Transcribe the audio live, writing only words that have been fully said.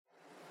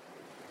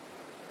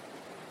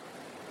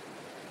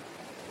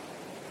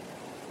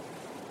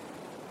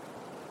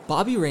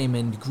Bobby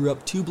Raymond grew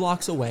up 2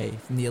 blocks away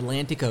from the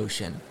Atlantic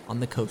Ocean on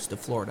the coast of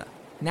Florida.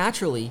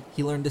 Naturally,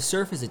 he learned to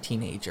surf as a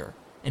teenager,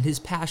 and his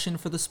passion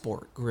for the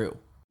sport grew.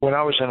 When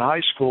I was in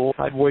high school,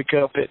 I'd wake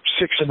up at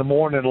 6 in the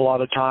morning a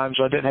lot of times.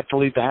 I didn't have to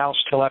leave the house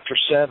till after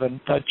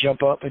 7. I'd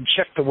jump up and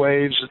check the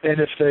waves, and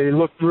if they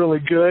looked really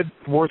good,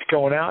 worth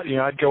going out,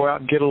 I'd go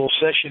out and get a little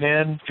session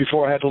in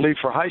before I had to leave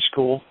for high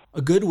school.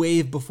 A good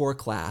wave before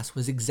class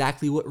was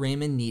exactly what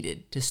Raymond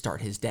needed to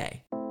start his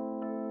day.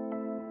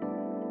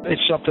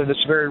 It's something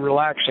that's very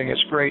relaxing.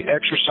 It's great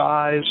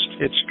exercise.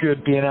 It's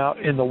good being out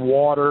in the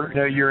water.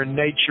 You're in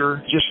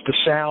nature. Just the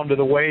sound of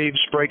the waves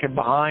breaking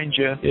behind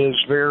you is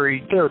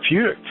very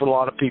therapeutic for a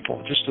lot of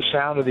people. Just the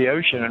sound of the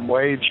ocean and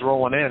waves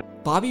rolling in.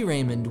 Bobby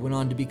Raymond went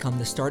on to become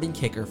the starting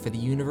kicker for the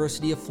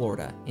University of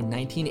Florida in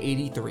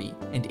 1983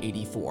 and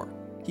 84.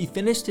 He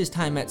finished his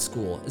time at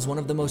school as one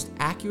of the most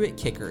accurate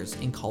kickers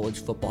in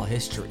college football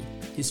history.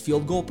 His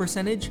field goal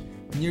percentage,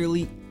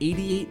 nearly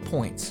 88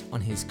 points on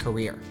his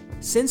career.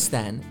 Since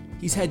then,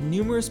 he's had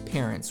numerous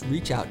parents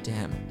reach out to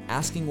him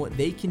asking what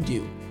they can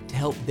do to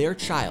help their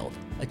child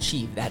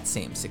achieve that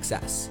same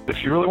success.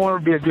 If you really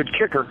want to be a good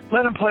kicker,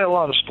 let him play a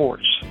lot of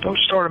sports. Don't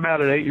start him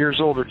out at 8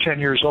 years old or 10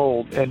 years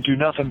old and do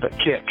nothing but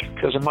kick,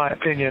 because in my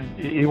opinion,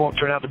 he won't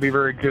turn out to be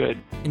very good.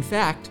 In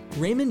fact,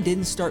 Raymond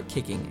didn't start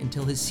kicking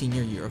until his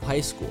senior year of high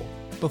school.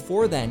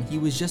 Before then, he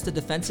was just a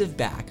defensive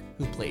back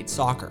who played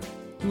soccer.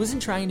 He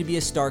wasn't trying to be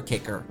a star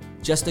kicker,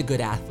 just a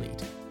good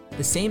athlete.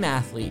 The same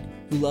athlete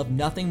who loved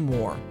nothing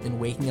more than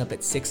waking up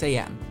at 6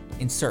 a.m.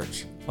 in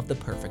search of the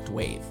perfect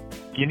wave.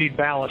 You need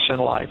balance in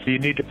life. You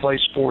need to play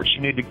sports.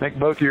 You need to make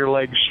both of your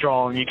legs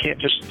strong. You can't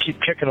just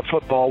keep kicking a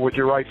football with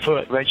your right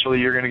foot.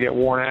 Eventually you're going to get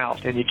worn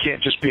out. And you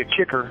can't just be a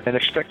kicker and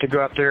expect to go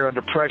out there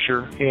under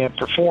pressure and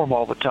perform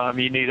all the time.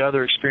 You need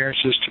other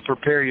experiences to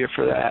prepare you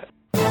for that.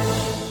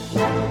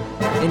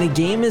 In a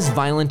game as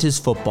violent as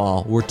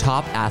football, where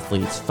top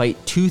athletes fight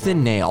tooth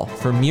and nail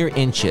for mere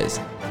inches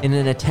in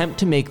an attempt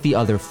to make the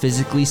other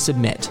physically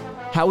submit,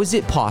 how is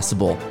it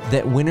possible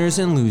that winners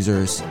and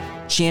losers,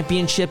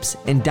 championships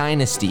and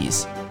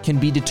dynasties can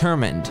be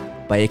determined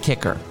by a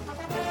kicker?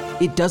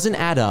 It doesn't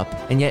add up,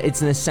 and yet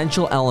it's an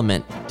essential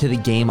element to the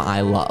game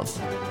I love.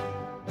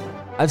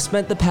 I've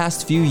spent the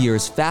past few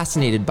years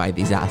fascinated by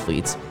these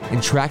athletes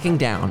and tracking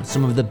down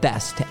some of the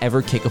best to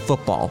ever kick a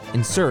football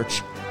in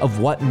search of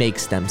what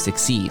makes them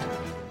succeed.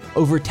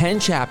 Over 10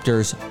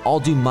 chapters, I'll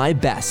do my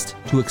best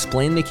to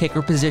explain the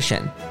kicker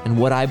position and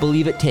what I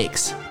believe it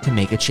takes to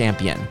make a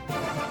champion.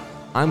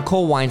 I'm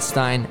Cole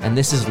Weinstein, and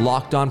this is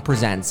Locked On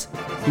Presents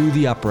Through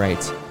the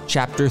Uprights,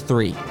 Chapter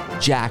 3,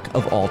 Jack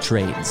of All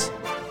Trades.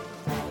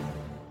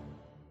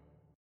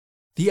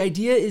 The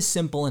idea is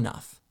simple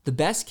enough. The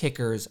best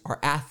kickers are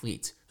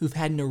athletes who've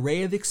had an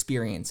array of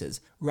experiences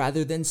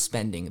rather than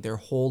spending their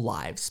whole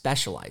lives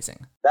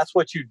specializing. That's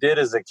what you did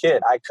as a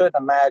kid. I couldn't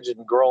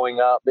imagine growing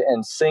up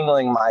and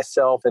singling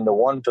myself into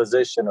one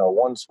position or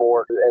one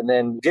sport. And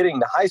then getting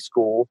to high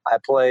school, I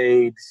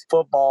played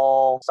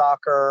football,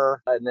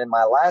 soccer, and then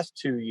my last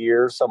 2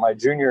 years, so my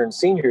junior and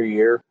senior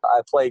year,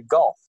 I played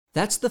golf.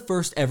 That's the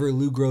first ever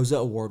Lou Groza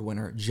Award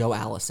winner, Joe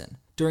Allison.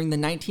 During the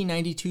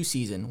 1992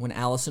 season, when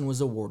Allison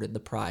was awarded the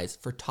prize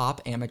for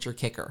top amateur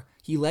kicker,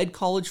 he led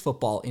college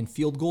football in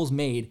field goals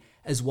made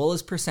as well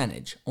as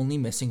percentage, only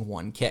missing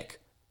one kick.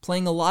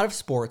 Playing a lot of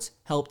sports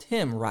helped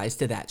him rise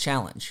to that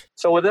challenge.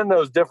 So within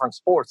those different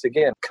sports,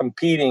 again,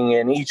 competing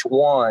in each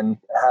one,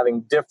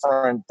 having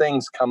different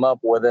things come up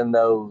within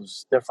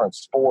those different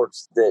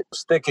sports that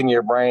stick in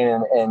your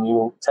brain and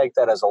you take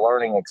that as a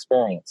learning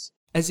experience.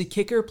 As a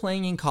kicker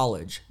playing in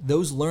college,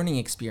 those learning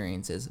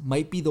experiences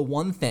might be the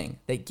one thing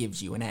that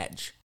gives you an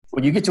edge.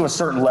 When you get to a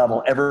certain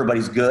level,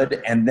 everybody's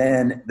good, and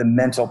then the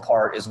mental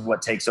part is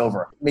what takes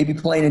over. Maybe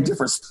playing in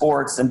different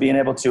sports and being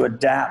able to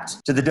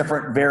adapt to the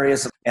different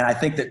various, and I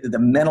think that the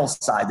mental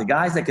side, the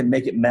guys that can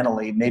make it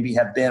mentally, maybe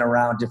have been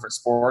around different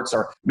sports,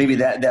 or maybe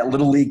that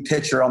little league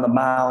pitcher on the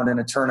mound in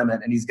a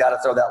tournament, and he's got to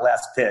throw that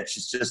last pitch.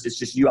 It's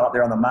just you out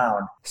there on the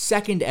mound.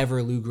 Second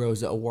ever Lou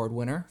Groza Award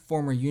winner,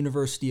 former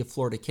University of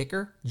Florida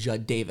kicker,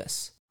 Judd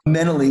Davis.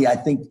 Mentally, I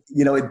think,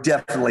 it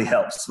definitely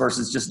helps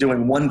versus just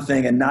doing one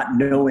thing and not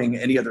knowing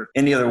any other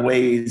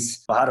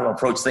ways how to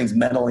approach things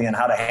mentally and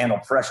how to handle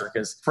pressure.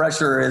 Because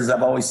pressure is,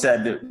 I've always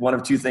said that one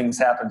of two things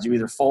happens. You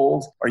either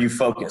fold or you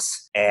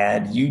focus.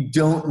 And you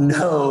don't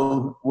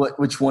know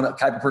which one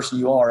type of person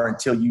you are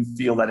until you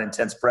feel that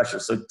intense pressure.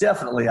 So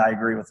definitely I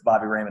agree with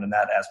Bobby Raymond in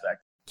that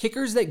aspect.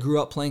 Kickers that grew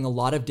up playing a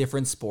lot of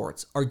different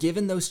sports are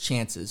given those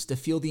chances to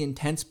feel the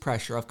intense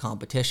pressure of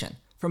competition.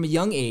 From a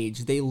young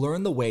age, they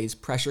learn the ways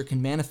pressure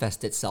can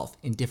manifest itself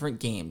in different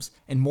games,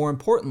 and more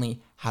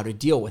importantly, how to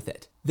deal with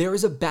it. There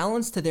is a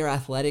balance to their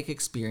athletic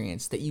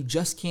experience that you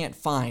just can't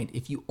find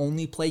if you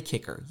only play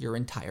kicker your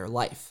entire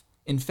life.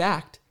 In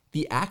fact,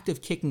 the act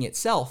of kicking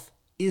itself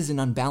is an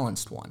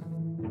unbalanced one.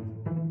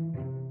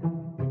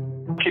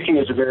 kicking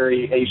is a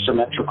very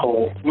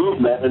asymmetrical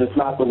movement, and it's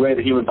not the way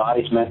the human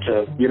body's meant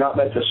to. You're not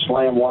meant to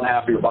slam one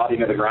half of your body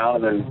to the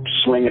ground and then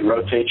swing and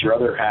rotate your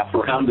other half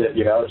around it.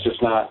 It's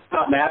just not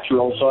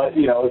natural. So,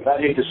 I'd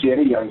hate to see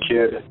any young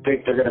kid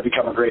think they're going to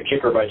become a great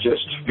kicker by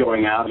just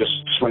going out, just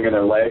swinging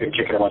their leg and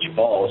kicking a bunch of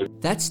balls.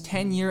 That's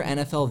 10-year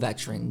NFL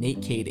veteran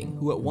Nate Kaeding,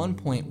 who at one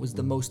point was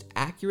the most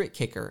accurate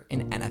kicker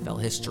in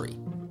NFL history.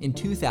 In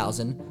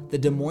 2000, the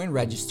Des Moines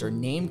Register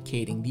named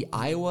Kaeding the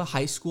Iowa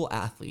High School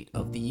Athlete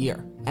of the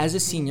Year. As a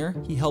senior,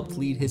 he helped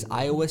lead his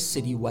Iowa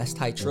City West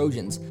High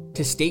Trojans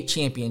to state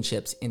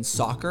championships in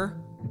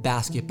soccer,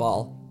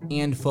 basketball,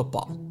 and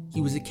football. He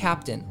was a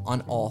captain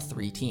on all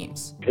three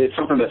teams. It's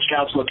something that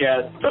scouts look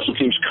at, special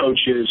teams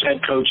coaches,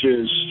 head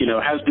coaches,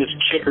 has this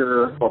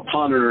kicker or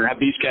punter, have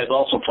these guys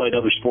also played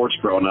other sports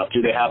growing up?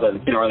 Do they have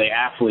are they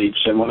athletes?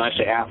 And when I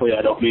say athlete,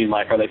 I don't mean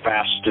are they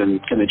fast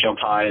and can they jump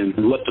high and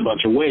lift a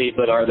bunch of weight,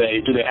 but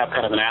do they have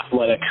kind of an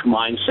athletic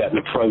mindset and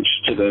approach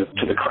to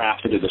the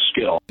craft and to the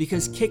skill?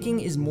 Because kicking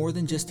is more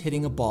than just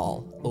hitting a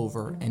ball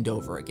over and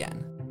over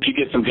again. You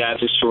get some guys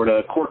just sort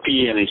of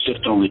quirky and they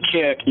just only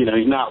kick. He's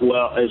not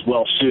as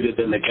well suited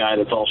than the guy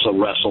that's also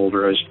wrestled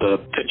or as the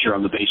pitcher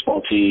on the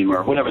baseball team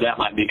or whatever that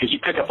might be, because you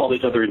pick up all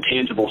these other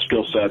intangible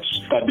skill sets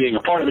by being a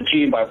part of a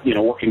team, by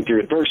working through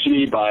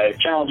adversity, by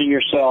challenging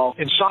yourself.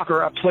 In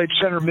soccer, I played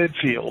center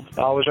midfield.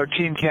 I was our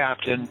team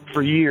captain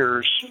for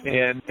years,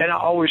 and I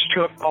always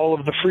took all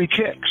of the free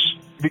kicks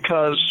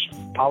because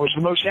I was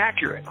the most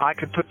accurate. I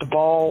could put the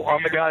ball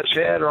on the guy's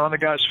head or on the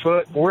guy's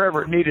foot,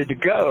 wherever it needed to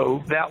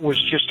go. That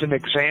was just an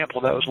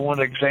example. That was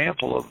one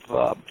example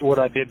of what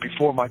I did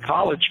before my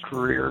college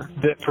career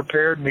that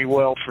prepared me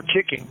well for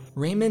kicking.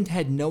 Raymond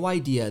had no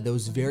idea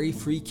those very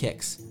free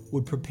kicks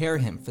would prepare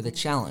him for the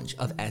challenge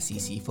of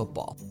SEC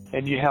football.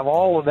 And you have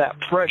all of that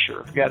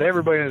pressure. You got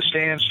everybody in the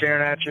stands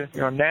staring at you.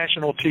 You're on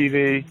national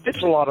TV.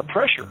 It's a lot of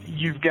pressure.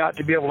 You've got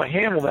to be able to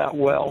handle that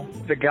well.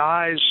 The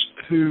guys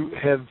who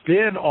have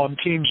been on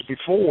teams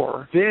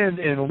before, been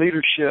in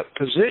leadership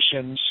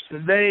positions,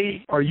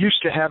 they are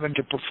used to having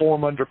to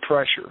perform under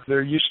pressure.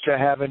 They're used to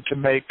having to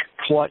make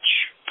clutch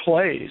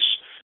plays.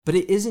 But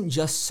it isn't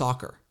just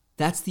soccer.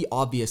 That's the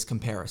obvious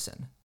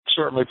comparison.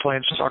 Certainly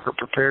playing soccer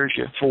prepares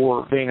you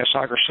for being a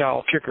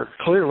soccer-style kicker.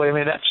 Clearly,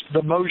 that's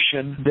the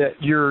motion that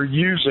you're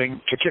using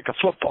to kick a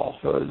football.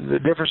 The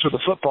difference with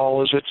a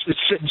football is it's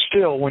sitting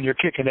still when you're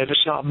kicking it.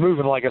 It's not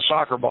moving like a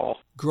soccer ball.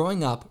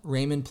 Growing up,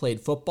 Raymond played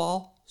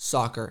football,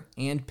 soccer,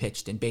 and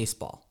pitched in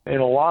baseball. In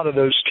a lot of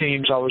those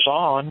teams I was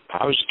on,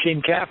 I was the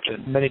team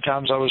captain. Many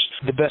times I was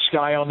the best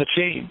guy on the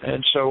team.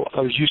 And so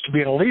I was used to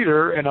being a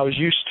leader, and I was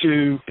used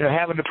to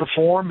having to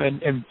perform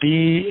and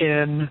be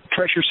in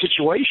pressure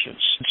situations.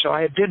 And so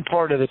I had been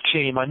part of the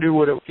team. I knew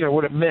what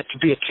it meant to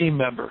be a team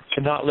member,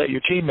 to not let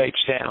your teammates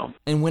down.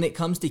 And when it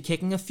comes to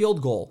kicking a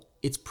field goal,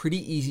 it's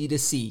pretty easy to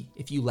see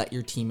if you let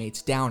your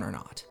teammates down or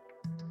not.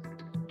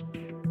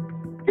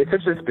 It's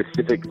such a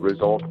specific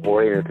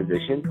result-oriented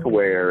position to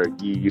where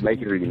you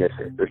make it or you miss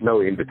it. There's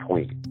no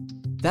in-between.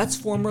 That's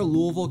former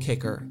Louisville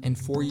kicker and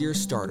four-year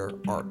starter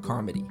Art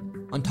Carmody.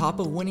 On top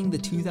of winning the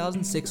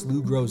 2006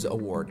 Lou Groza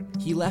Award,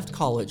 he left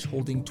college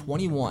holding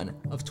 21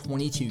 of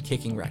 22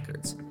 kicking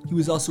records. He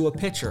was also a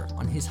pitcher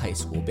on his high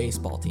school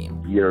baseball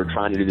team. You're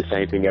trying to do the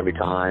same thing every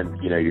time.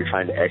 You're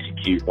trying to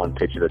execute one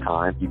pitch at a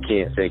time. You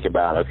can't think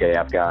about, okay,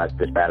 I've got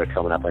this batter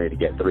coming up, I need to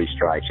get 3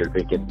 strikes. You're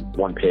thinking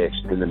one pitch,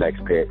 then the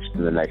next pitch,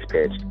 then the next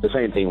pitch. The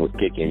same thing with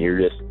kicking.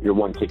 You're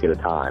one kick at a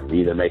time.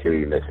 You either make it or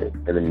you miss it,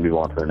 and then you move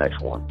on to the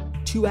next one.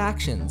 2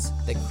 actions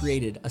that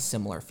created a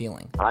similar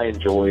feeling. I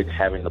enjoyed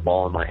having the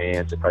ball in my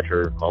hands at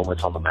pressure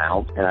moments on the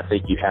mound, and I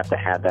think you have to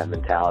have that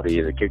mentality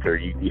as a kicker.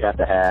 You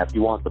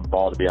want the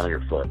ball to be on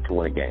your foot to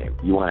win a game.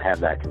 You want to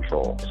have that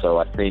control. So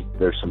I think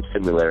there's some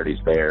similarities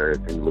there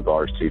in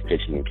regards to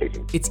pitching and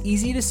kicking. It's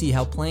easy to see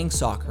how playing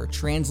soccer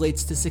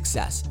translates to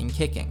success in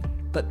kicking,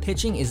 but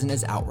pitching isn't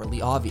as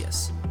outwardly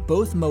obvious.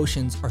 Both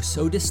motions are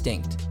so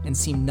distinct and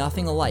seem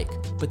nothing alike,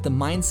 but the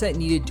mindset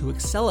needed to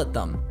excel at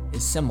them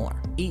is similar.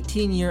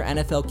 18-year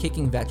NFL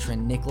kicking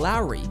veteran Nick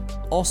Lowry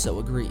also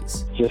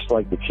agrees. Just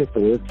like the kicker,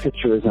 the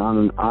pitcher is on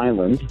an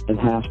island and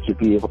has to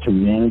be able to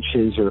manage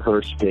his or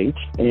her state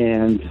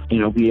and,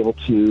 be able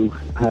to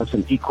have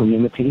some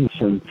equanimity,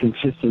 some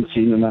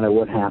consistency no matter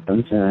what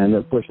happens. And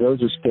of course,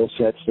 those are skill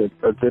sets that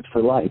are good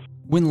for life.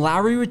 When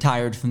Lowry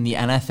retired from the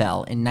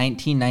NFL in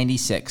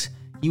 1996,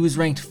 he was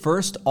ranked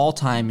first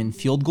all-time in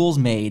field goals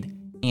made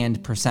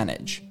and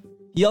percentage.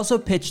 He also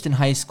pitched in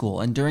high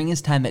school, and during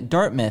his time at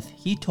Dartmouth,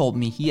 he told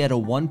me he had a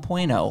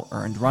 1.0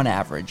 earned run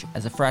average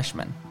as a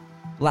freshman.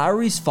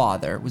 Lowry's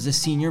father was a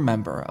senior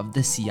member of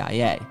the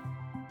CIA.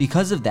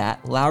 Because of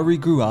that, Lowry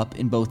grew up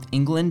in both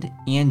England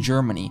and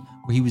Germany,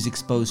 where he was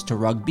exposed to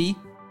rugby,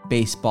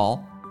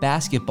 baseball,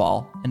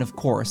 basketball, and of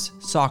course,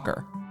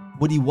 soccer.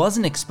 What he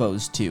wasn't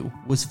exposed to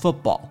was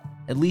football,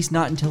 at least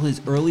not until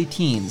his early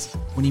teens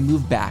when he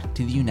moved back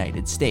to the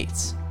United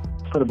States.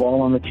 Put a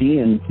ball on the tee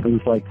and it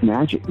was like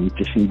magic. It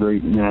just seemed very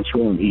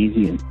natural and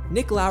easy.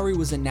 Nick Lowry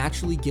was a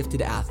naturally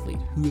gifted athlete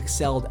who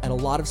excelled at a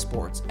lot of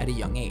sports at a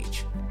young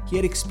age. He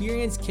had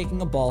experience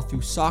kicking a ball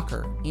through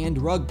soccer and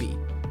rugby,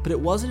 but it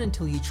wasn't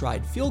until he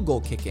tried field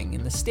goal kicking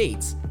in the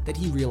States that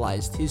he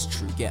realized his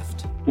true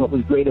gift. What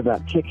was great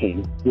about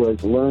kicking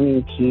was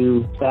learning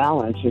to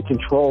balance and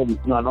control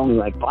not only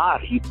my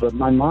body, but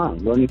my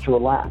mind, learning to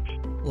relax.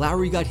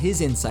 Lowry got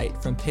his insight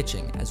from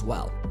pitching as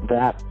well.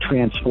 That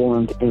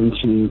transformed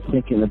into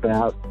thinking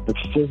about the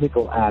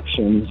physical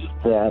actions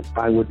that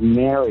I would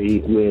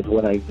marry with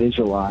what I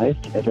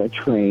visualized as I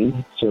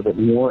trained, so that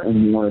more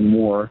and more and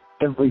more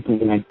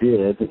everything I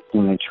did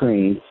when I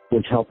trained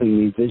was helping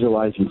me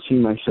visualize and see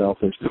myself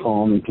as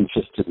calm and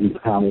consistent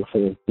and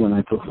powerful when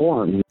I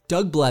performed.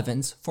 Doug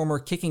Blevins, former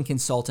kicking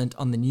consultant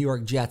on the New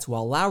York Jets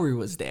while Lowry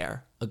was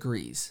there,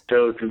 agrees.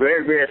 So it's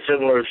very, very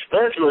similar,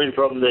 especially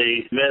from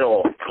the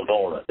mental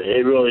component.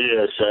 It really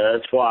is.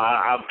 That's why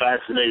I'm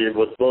fascinated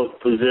with both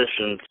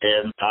positions,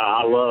 and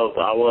I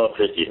love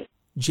pitching.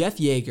 Jeff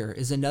Yeager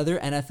is another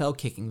NFL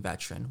kicking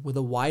veteran with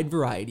a wide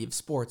variety of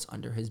sports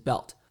under his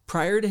belt.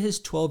 Prior to his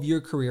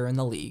 12-year career in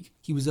the league,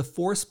 he was a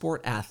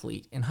 4-sport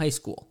athlete in high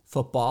school: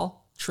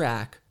 football,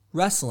 track,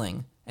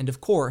 wrestling, and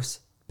of course,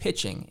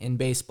 pitching in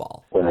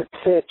baseball. When I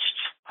pitched,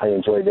 I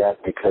enjoyed that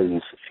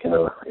because,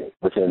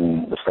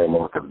 within the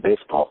framework of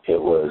baseball, it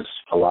was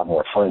a lot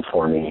more fun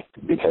for me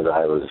because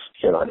I was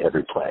in on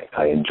every play.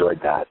 I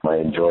enjoyed that. I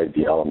enjoyed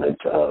the element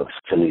of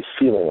at least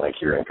feeling like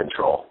you're in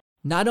control.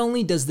 Not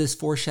only does this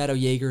foreshadow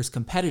Yeager's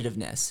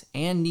competitiveness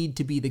and need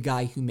to be the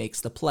guy who makes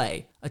the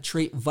play, a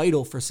trait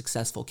vital for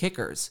successful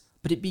kickers,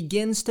 but it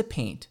begins to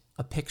paint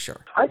a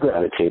picture. I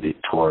gravitated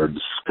towards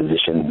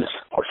positions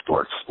or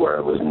sports where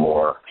it was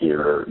more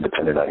you're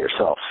dependent on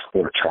yourself.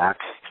 Track,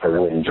 I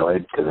really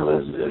enjoyed because it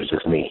was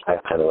just me. I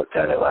kind of looked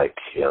at it like,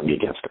 me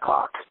against the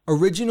clock.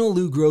 Original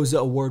Lou Groza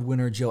Award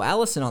winner Joe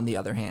Allison, on the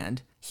other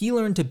hand, he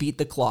learned to beat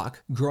the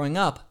clock growing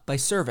up by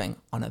serving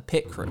on a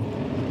pit crew.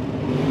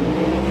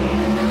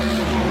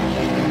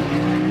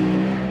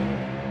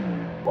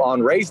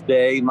 On race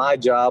day, my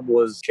job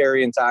was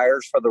carrying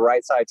tires for the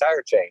right side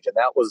tire change. And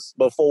that was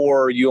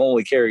before you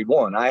only carried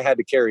one. I had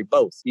to carry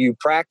both. You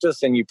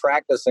practice and you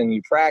practice and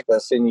you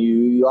practice, and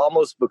you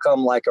almost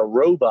become like a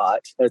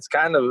robot. It's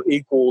kind of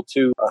equal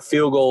to a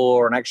field goal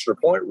or an extra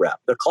point rep.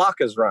 The clock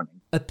is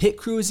running. A pit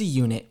crew is a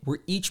unit where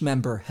each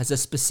member has a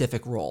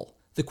specific role.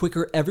 The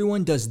quicker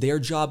everyone does their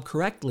job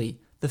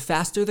correctly, the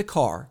faster the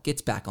car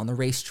gets back on the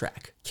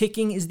racetrack.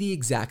 Kicking is the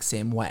exact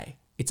same way.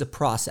 It's a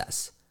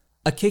process.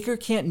 A kicker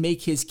can't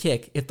make his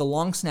kick if the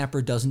long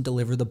snapper doesn't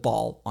deliver the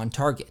ball on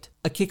target.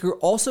 A kicker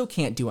also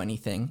can't do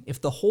anything if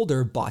the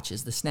holder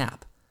botches the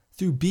snap.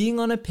 Through being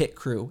on a pit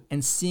crew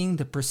and seeing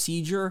the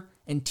procedure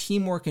and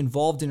teamwork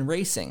involved in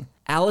racing,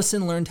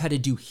 Allison learned how to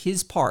do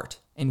his part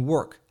and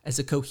work as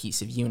a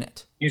cohesive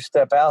unit. You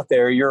step out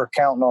there, you're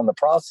counting on the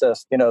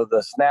process,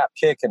 the snap,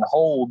 kick, and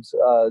hold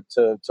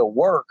to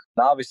work.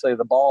 And obviously,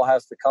 the ball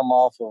has to come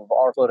off of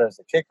our foot as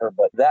the kicker,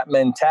 but that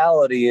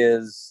mentality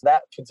is,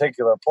 that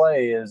particular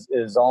play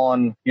is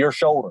on your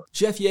shoulder.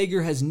 Jeff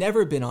Yeager has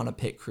never been on a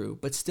pit crew,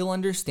 but still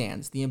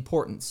understands the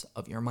importance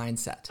of your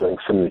mindset. Like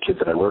some of the kids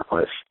that I work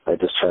with, I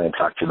just try and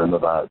talk to them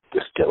about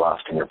just get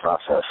lost in your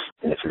process.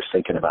 And if you're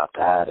thinking about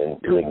that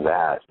and doing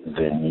that,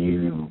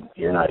 then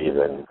you're not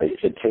even,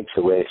 it takes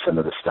away some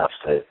of the stuff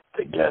that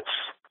gets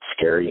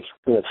scary.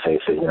 Let's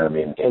face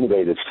it,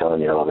 anybody that's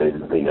telling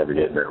you they never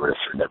get nervous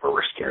or never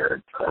were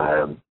scared,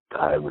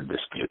 I would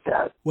dispute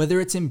that. Whether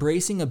it's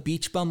embracing a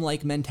beach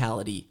bum-like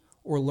mentality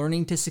or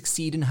learning to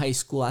succeed in high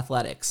school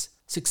athletics,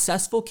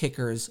 successful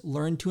kickers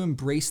learn to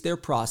embrace their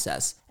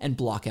process and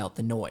block out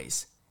the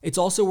noise. It's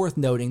also worth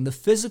noting the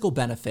physical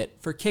benefit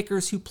for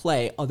kickers who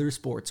play other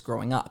sports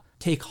growing up.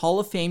 Take Hall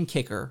of Fame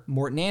kicker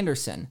Morten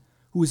Andersen,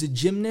 who was a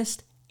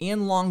gymnast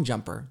and long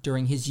jumper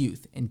during his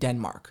youth in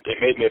Denmark. They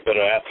made me a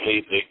better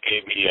athlete. They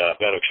gave me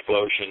better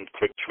explosion,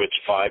 quick twitch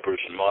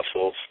fibers and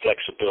muscles,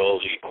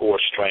 flexibility, core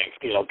strength,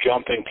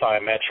 jumping,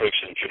 plyometrics,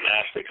 and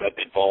gymnastics. I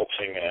did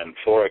vaulting and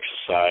floor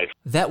exercise.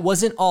 That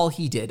wasn't all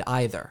he did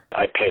either.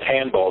 I played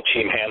handball,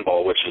 team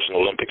handball, which is an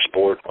Olympic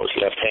sport. I was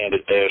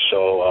left-handed there,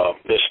 so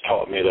this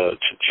taught me to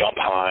jump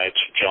high,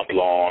 to jump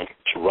long,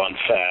 to run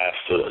fast.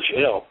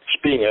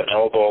 Being an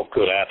overall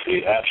good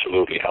athlete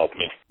absolutely helped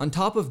me. On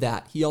top of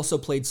that, he also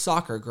played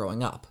soccer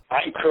growing up. I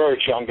encourage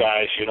young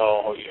guys,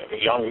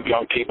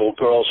 young people,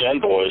 girls and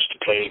boys, to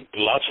play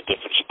lots of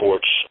different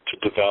sports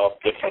to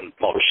develop different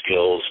motor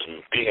skills,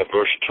 and being a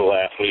versatile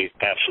athlete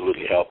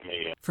absolutely helped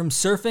me. From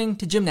surfing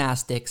to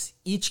gymnastics,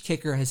 each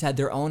kicker has had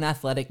their own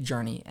athletic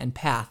journey and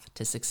path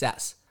to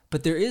success.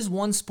 But there is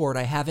one sport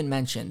I haven't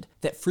mentioned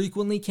that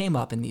frequently came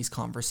up in these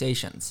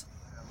conversations.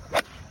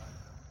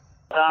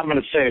 I'm going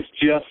to say it's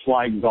just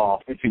like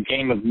golf. It's a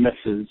game of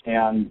misses,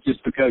 and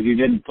just because you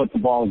didn't put the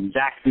ball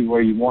exactly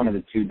where you wanted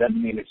it to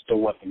doesn't mean it still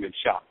wasn't a good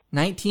shot.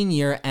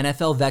 19-year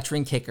NFL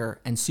veteran kicker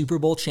and Super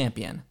Bowl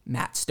champion,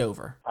 Matt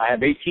Stover. I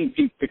have 18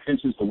 feet 6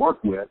 inches to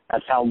work with.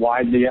 That's how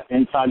wide the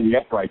inside of the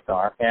uprights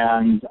are.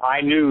 And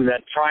I knew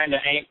that trying to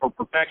aim for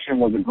perfection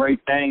was a great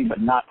thing,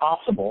 but not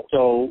possible.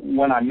 So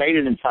when I made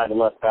it inside the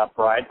left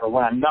upright, or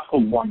when I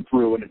knuckled one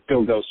through and it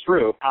still goes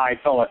through, I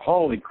felt like,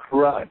 holy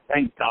crud,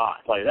 thank God.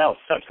 Like, that was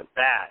such a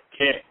bad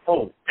kick.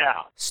 Holy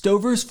cow.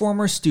 Stover's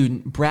former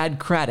student, Brad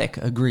Craddock,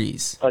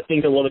 agrees. I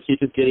think a lot of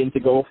kickers get into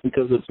golf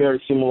because it's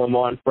very similar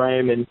mind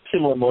frame and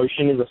similar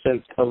motion in the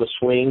sense of a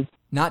swing.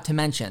 Not to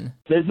mention,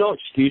 there's no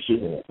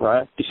excuses in it,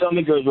 right? If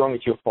something goes wrong,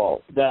 it's your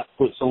fault. That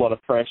puts a lot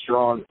of pressure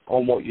on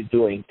what you're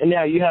doing. And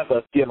now you have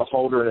a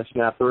holder and a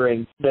snapper,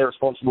 and they're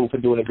responsible for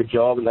doing a good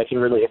job, and they can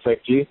really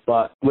affect you.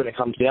 But when it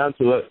comes down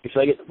to it, if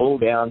they get the ball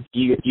down,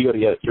 you got to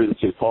get it through the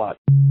two pipe.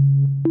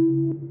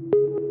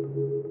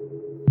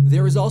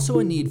 There is also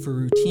a need for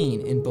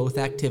routine in both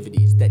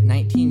activities that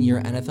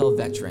 19-year NFL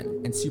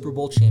veteran and Super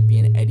Bowl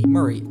champion Eddie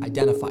Murray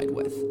identified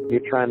with.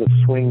 You're trying to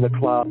swing the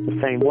club the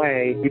same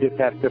way. You just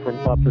have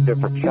different clubs for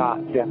different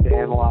shots. You have to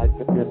analyze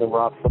it in the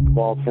rough what the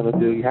ball's going to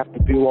do. You have to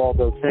do all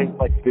those things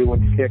like you do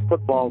when you kick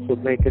footballs with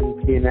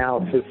making the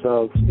analysis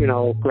of,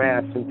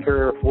 grass and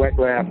turf, wet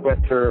grass, wet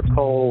turf,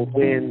 cold,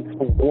 wind,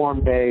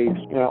 warm days,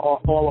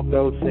 all of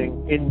those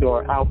things,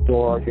 indoor,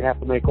 outdoor. You have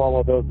to make all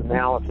of those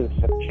analysis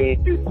and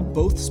changes.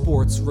 Both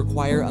sports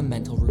require a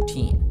mental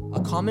routine, a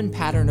common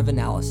pattern of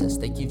analysis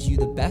that gives you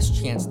the best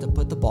chance to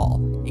put the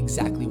ball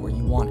exactly where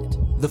you want it.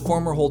 The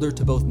former holder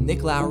to both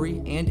Nick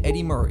Lowry and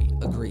Eddie Murray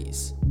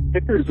agrees.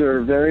 Kickers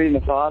are very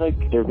methodic.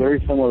 They're very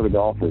similar to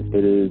golfers.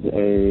 It is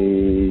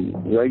a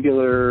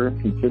regular,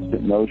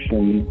 consistent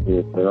motion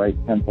with the right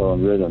tempo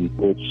and rhythm,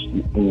 which,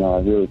 I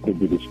really could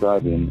be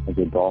describing a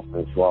good golfer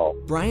as well.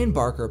 Brian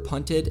Barker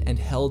punted and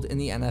held in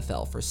the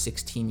NFL for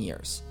 16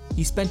 years.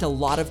 He spent a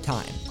lot of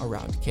time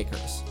around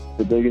kickers.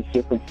 The biggest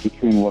difference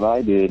between what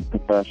I did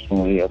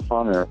professionally as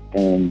punter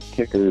and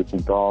kickers in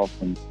golf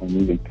and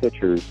even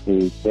pitchers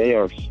is they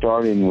are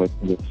starting with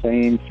the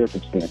same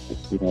circumstances.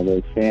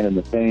 They stand in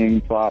the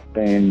same spot,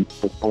 same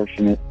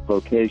proportionate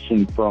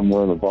location from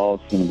where the ball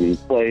is going to be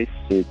placed.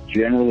 It's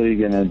generally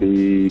going to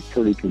be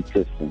pretty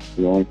consistent.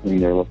 The only thing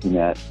they're looking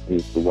at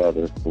is the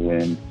weather, the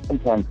wind,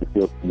 sometimes the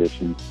field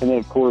conditions. And then,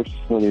 of course,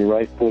 whether you're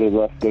right-footed,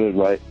 left-footed,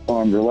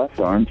 right-armed, or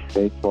left-armed,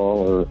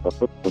 baseball or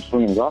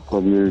swinging a golf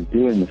club, you're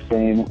doing the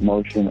same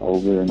motion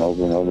over and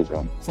over and over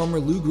again. Former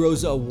Lou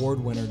Groza Award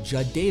winner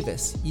Judd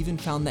Davis even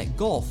found that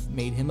golf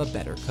made him a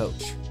better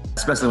coach.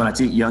 Especially when I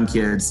teach young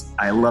kids,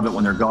 I love it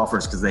when they're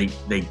golfers because they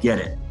get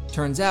it.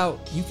 Turns out,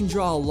 you can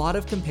draw a lot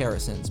of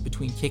comparisons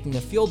between kicking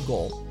a field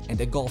goal and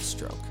a golf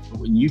stroke.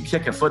 When you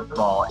kick a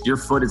football, your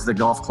foot is the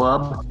golf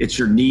club. It's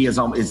your knee is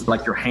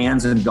like your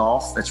hands in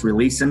golf that's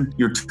releasing.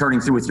 You're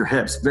turning through with your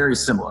hips. Very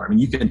similar. I mean,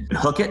 you can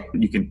hook it,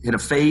 you can hit a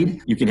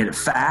fade, you can hit it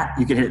fat,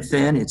 you can hit it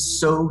thin. It's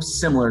so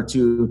similar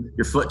to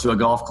your foot to a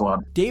golf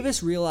club.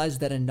 Davis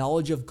realized that a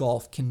knowledge of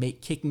golf can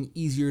make kicking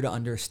easier to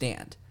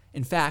understand.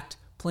 In fact,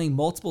 playing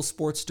multiple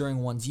sports during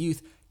one's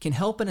youth can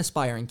help an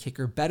aspiring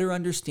kicker better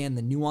understand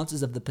the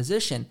nuances of the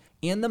position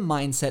and the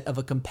mindset of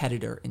a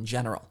competitor in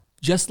general.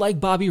 Just like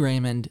Bobby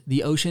Raymond,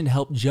 the ocean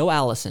helped Joe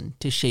Allison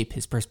to shape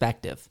his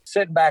perspective.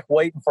 Sitting back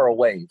waiting for a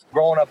wave.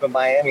 Growing up in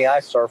Miami,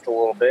 I surfed a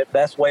little bit.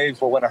 Best waves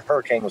were when a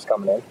hurricane was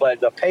coming in. But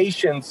the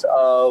patience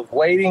of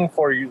waiting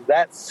for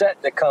that set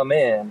to come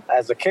in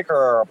as a kicker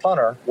or a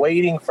punter,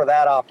 waiting for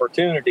that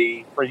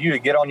opportunity for you to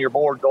get on your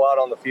board, go out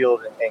on the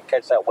field and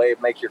catch that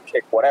wave, make your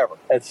kick, whatever.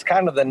 It's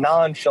kind of the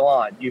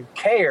nonchalant. You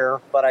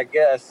care, but I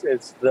guess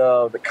it's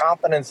the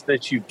confidence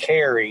that you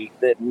carry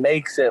that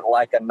makes it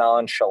like a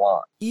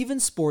nonchalant.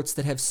 Even sports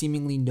that have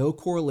seemingly no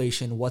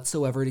correlation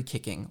whatsoever to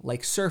kicking,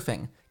 like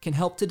surfing, can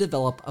help to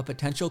develop a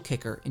potential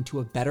kicker into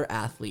a better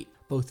athlete,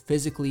 both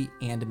physically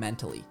and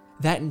mentally.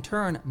 That in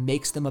turn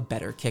makes them a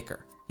better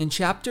kicker. In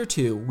Chapter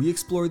 2, we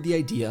explored the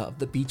idea of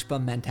the beach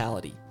bum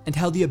mentality and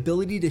how the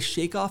ability to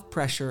shake off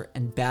pressure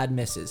and bad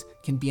misses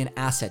can be an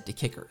asset to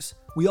kickers.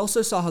 We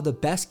also saw how the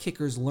best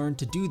kickers learn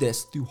to do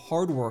this through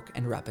hard work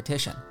and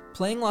repetition.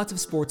 Playing lots of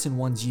sports in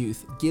one's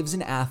youth gives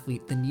an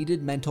athlete the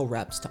needed mental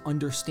reps to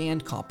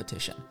understand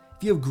competition.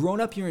 If you have grown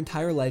up your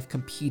entire life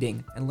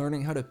competing and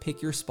learning how to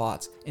pick your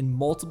spots in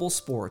multiple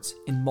sports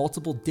in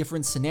multiple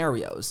different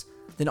scenarios,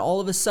 then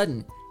all of a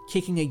sudden,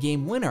 kicking a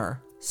game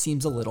winner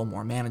seems a little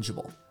more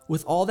manageable.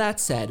 With all that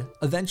said,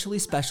 eventually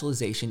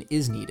specialization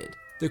is needed.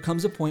 There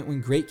comes a point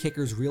when great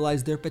kickers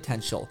realize their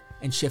potential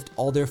and shift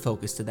all their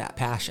focus to that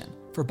passion.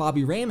 For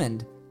Bobby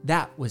Raymond,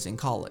 that was in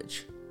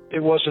college.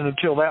 It wasn't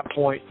until that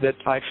point that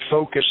I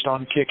focused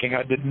on kicking.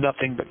 I did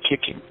nothing but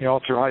kicking.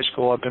 Through high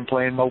school, I've been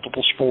playing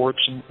multiple sports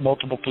and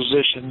multiple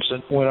positions.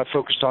 And when I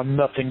focused on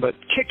nothing but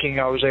kicking,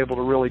 I was able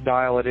to really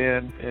dial it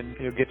in and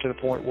get to the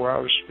point where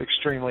I was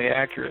extremely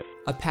accurate.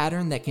 A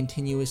pattern that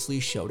continuously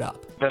showed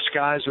up. Best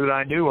guys that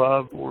I knew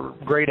of were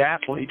great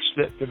athletes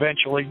that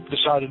eventually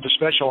decided to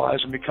specialize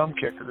and become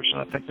kickers.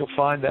 And I think you'll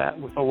find that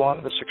with a lot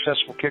of the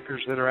successful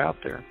kickers that are out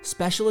there.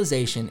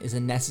 Specialization is a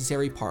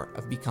necessary part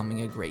of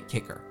becoming a great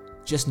kicker.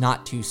 Just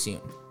not too soon.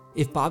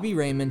 If Bobby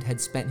Raymond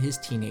had spent his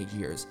teenage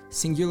years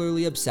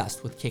singularly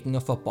obsessed with kicking a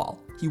football,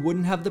 he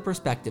wouldn't have the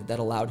perspective that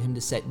allowed him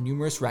to set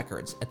numerous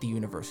records at the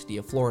University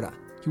of Florida.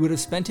 He would have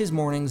spent his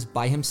mornings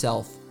by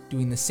himself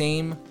doing the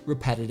same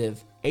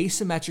repetitive,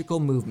 asymmetrical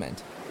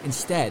movement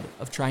instead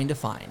of trying to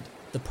find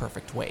the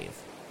perfect wave.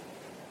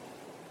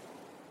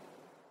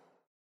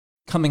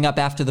 Coming up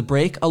after the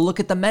break, a look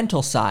at the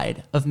mental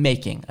side of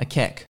making a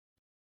kick.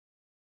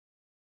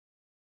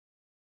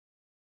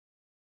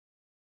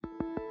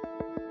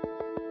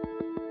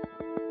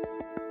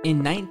 In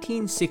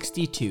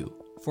 1962,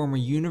 former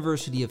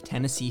University of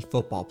Tennessee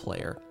football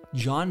player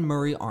John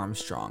Murray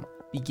Armstrong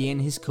began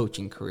his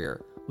coaching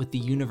career with the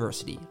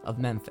University of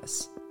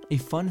Memphis. A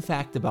fun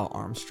fact about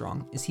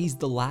Armstrong is he's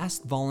the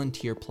last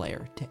volunteer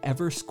player to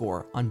ever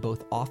score on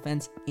both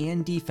offense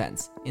and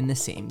defense in the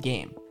same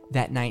game.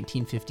 That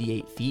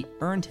 1958 feat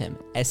earned him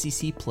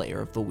SEC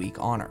Player of the Week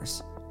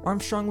honors.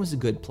 Armstrong was a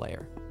good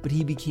player, but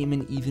he became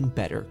an even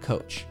better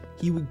coach.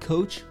 He would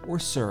coach or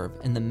serve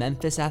in the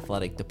Memphis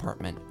athletic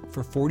department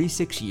for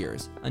 46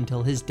 years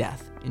until his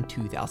death in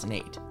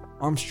 2008.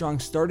 Armstrong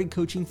started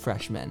coaching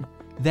freshmen.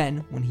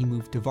 Then, when he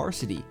moved to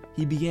varsity,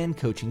 he began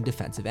coaching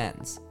defensive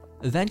ends.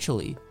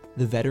 Eventually,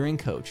 the veteran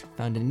coach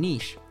found a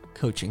niche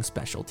coaching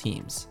special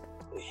teams.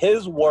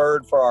 His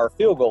word for our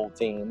field goal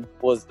team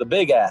was the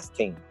big ass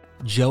team.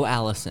 Joe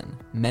Allison,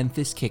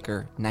 Memphis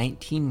kicker,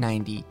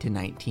 1990 to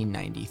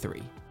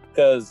 1993.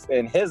 Because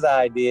in his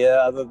idea,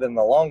 other than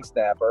the long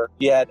snapper,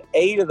 you had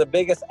 8 of the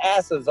biggest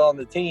asses on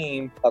the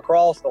team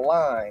across the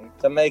line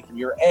to make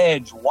your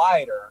edge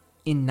wider.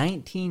 In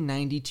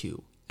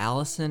 1992,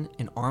 Allison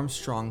and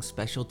Armstrong's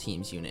special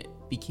teams unit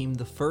became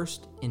the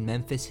first in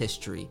Memphis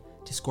history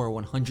to score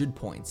 100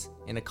 points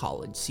in a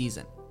college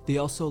season. They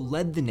also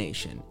led the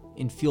nation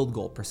in field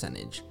goal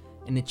percentage,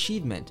 an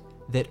achievement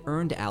that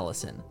earned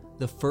Allison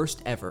the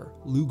first ever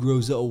Lou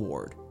Groza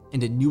Award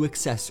and a new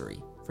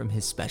accessory from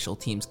his special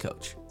teams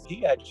coach.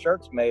 He had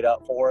shirts made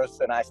up for us,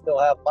 and I still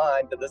have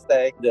mine to this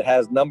day that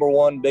has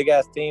 #1 big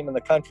ass team in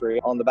the country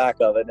on the back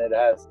of it. And it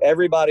has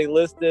everybody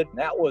listed.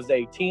 That was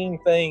a team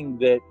thing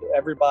that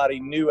everybody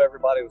knew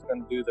everybody was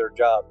going to do their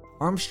job.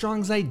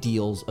 Armstrong's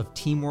ideals of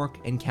teamwork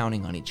and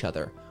counting on each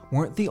other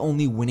weren't the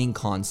only winning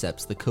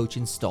concepts the coach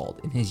installed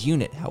in his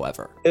unit,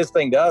 however. His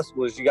thing to us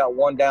was you got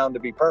one down to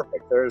be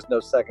perfect. There is no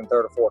second,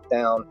 third, or fourth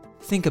down.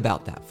 Think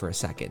about that for a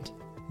second.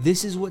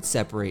 This is what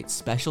separates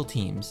special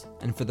teams,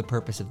 and for the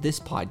purpose of this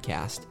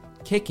podcast,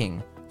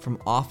 kicking, from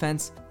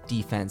offense,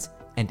 defense,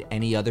 and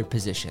any other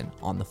position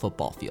on the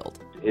football field.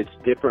 It's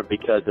different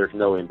because there's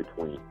no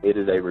in-between. It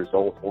is a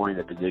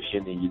result-oriented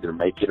position, and you either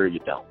make it or you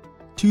don't.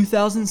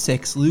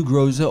 2006 Lou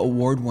Groza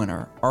Award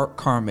winner Art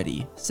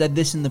Carmody said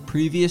this in the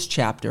previous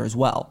chapter as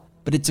well,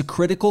 but it's a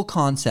critical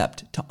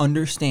concept to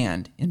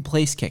understand in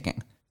place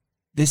kicking.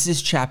 This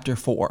is Chapter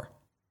 4,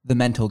 the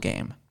mental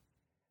game.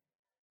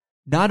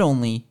 Not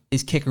only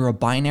is kicker a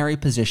binary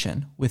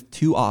position with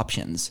 2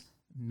 options,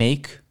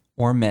 make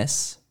or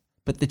miss,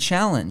 but the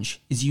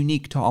challenge is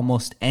unique to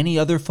almost any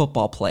other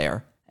football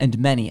player and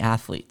many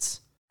athletes.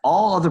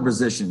 All other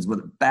positions,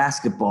 whether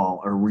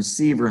basketball or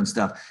receiver and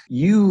stuff,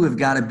 you have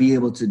got to be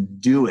able to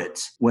do it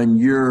when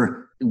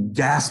you're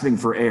gasping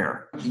for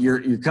air.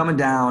 You're coming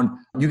down.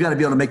 You got to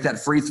be able to make that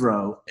free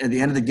throw at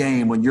the end of the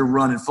game when you're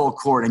running full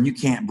court and you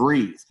can't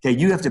breathe. Okay,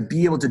 you have to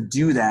be able to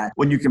do that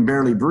when you can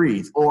barely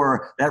breathe.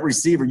 Or that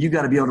receiver, you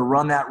got to be able to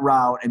run that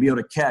route and be able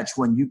to catch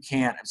when you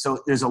can't. So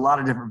there's a lot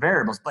of different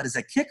variables. But as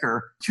a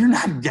kicker, you're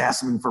not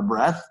gasping for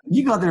breath.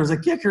 You go out there as a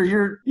kicker,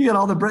 you got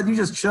all the breath. You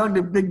just chugged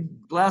a big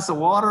glass of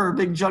water or a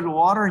big jug of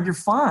water and you're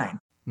fine.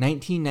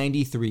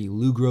 1993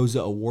 Lou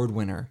Groza Award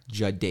winner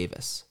Judd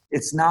Davis.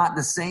 It's not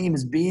the same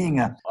as being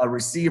a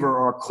receiver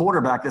or a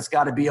quarterback that's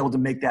got to be able to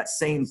make that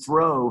same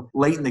throw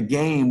late in the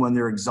game when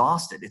they're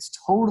exhausted. It's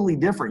totally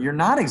different. You're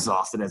not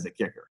exhausted as a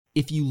kicker.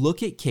 If you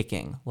look at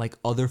kicking like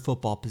other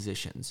football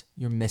positions,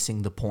 you're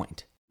missing the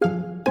point.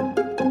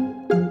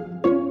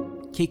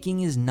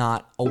 Kicking is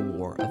not a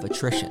war of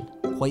attrition.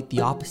 Quite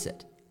the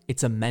opposite.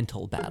 It's a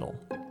mental battle.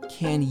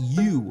 Can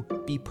you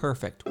be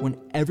perfect when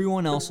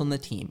everyone else on the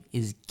team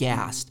is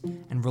gassed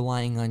and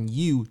relying on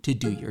you to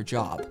do your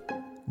job?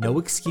 No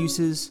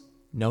excuses,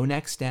 no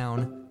next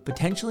down,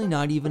 potentially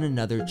not even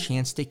another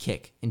chance to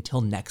kick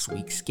until next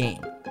week's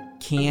game.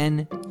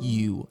 Can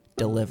you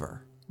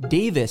deliver?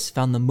 Davis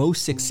found the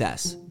most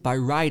success by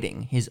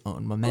riding his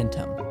own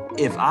momentum.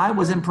 If I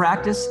was in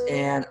practice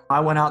and I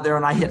went out there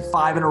and I hit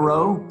 5 in a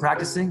row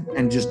practicing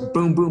and just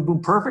boom, boom,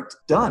 boom, perfect,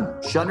 done,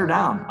 shutting her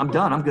down. I'm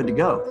done. I'm good to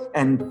go.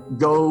 And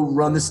go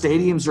run the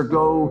stadiums or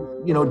go,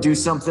 do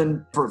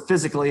something for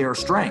physically or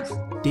strength.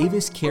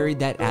 Davis carried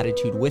that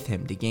attitude with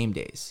him to game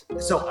days.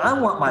 So I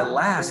want my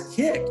last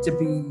kick to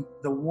be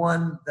the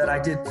one that I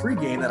did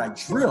pregame that I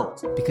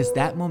drilled. Because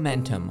that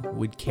momentum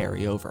would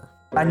carry over.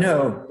 I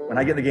know when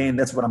I get in the game,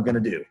 that's what I'm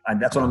going to do.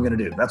 That's what I'm going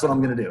to do. That's what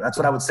I'm going to do. That's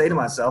what I would say to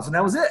myself, and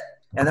that was it.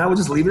 And then I would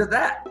just leave it at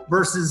that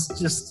versus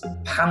just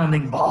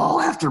pounding ball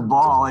after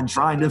ball and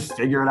trying to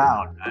figure it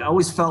out. I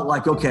always felt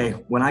like, okay,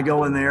 when I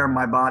go in there,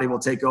 my body will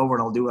take over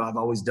and I'll do what I've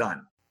always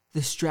done.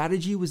 The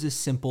strategy was a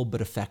simple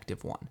but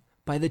effective one.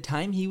 By the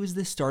time he was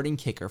the starting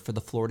kicker for the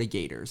Florida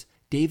Gators,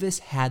 Davis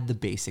had the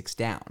basics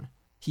down.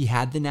 He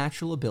had the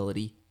natural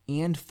ability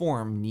and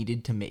form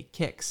needed to make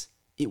kicks.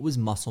 It was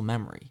muscle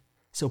memory.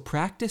 So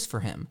practice for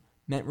him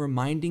meant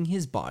reminding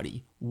his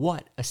body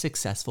what a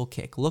successful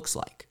kick looks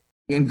like.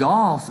 In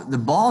golf, the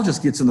ball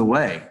just gets in the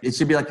way. It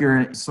should be like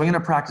you're swinging a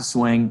practice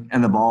swing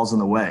and the ball's in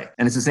the way.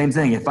 And it's the same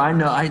thing.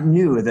 I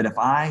knew that if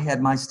I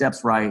had my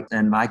steps right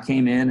and I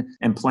came in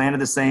and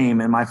planted the same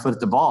and my foot at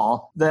the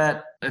ball,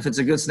 that if it's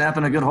a good snap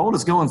and a good hold,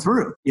 it's going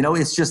through.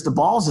 It's just the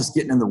ball's just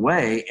getting in the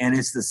way. And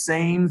it's the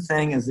same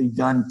thing as we've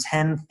done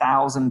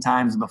 10,000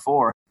 times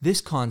before. This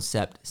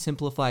concept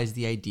simplifies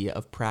the idea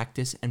of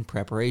practice and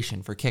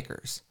preparation for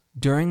kickers.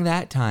 During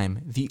that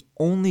time, the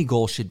only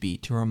goal should be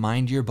to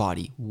remind your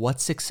body what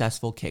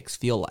successful kicks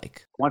feel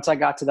like. Once I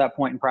got to that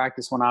point in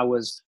practice when I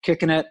was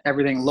kicking it,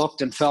 everything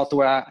looked and felt the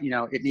way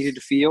it needed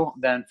to feel.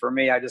 Then for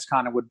me, I just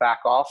kind of would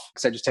back off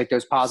because I just take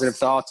those positive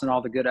thoughts and all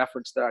the good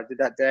efforts that I did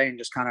that day and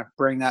just kind of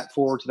bring that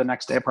forward to the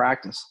next day of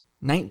practice.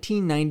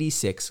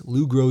 1996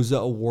 Lou Groza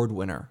Award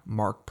winner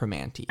Mark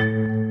Primanti.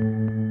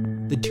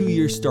 The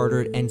 2-year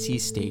starter at NC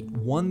State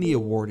won the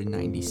award in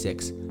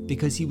 96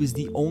 because he was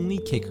the only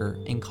kicker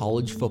in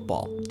college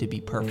football to be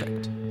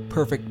perfect.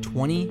 Perfect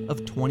 20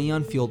 of 20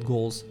 on field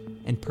goals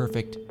and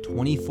perfect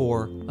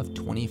 24 of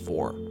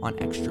 24 on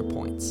extra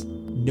points.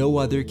 No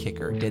other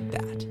kicker did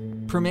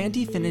that.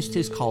 Primanti finished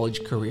his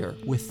college career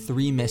with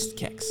 3 missed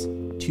kicks,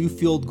 2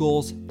 field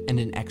goals, and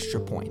an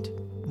extra point.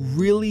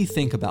 Really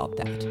think about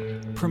that.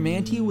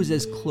 Primanti was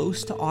as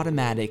close to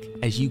automatic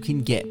as you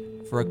can get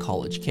for a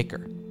college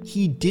kicker.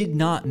 He did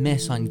not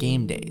miss on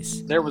game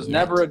days. There was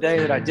never a day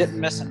that I didn't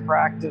miss in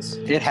practice.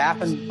 It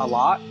happened a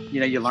lot.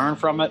 You learn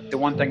from it. The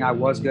one thing I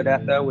was good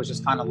at, though, was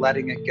just kind of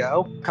letting it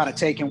go, kind of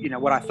taking,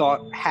 what I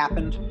thought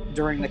happened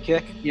during the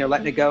kick,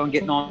 letting it go and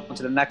getting on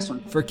to the next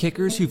one. For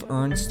kickers who've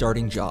earned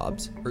starting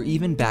jobs, or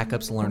even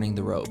backups learning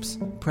the ropes,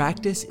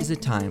 practice is a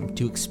time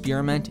to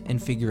experiment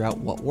and figure out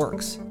what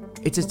works.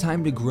 It's a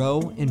time to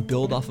grow and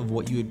build off of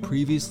what you had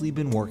previously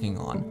been working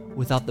on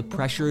without the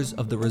pressures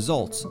of the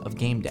results of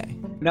game day.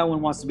 No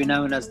one wants to be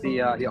known as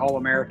the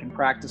All-American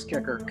practice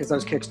kicker because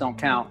those kicks don't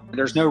count.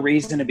 There's no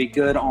reason to be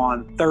good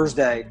on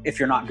Thursday if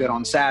you're not good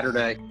on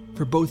Saturday.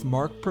 For both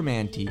Mark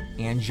Primanti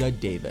and Judd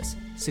Davis,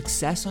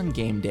 success on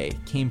game day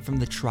came from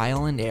the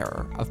trial and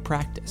error of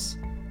practice.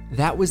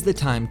 That was the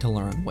time to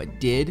learn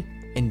what did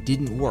and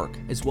didn't work,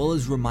 as well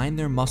as remind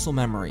their muscle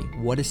memory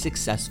what a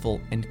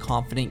successful and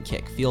confident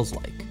kick feels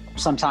like.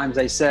 Sometimes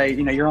they say,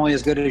 you're only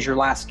as good as your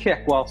last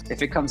kick. Well,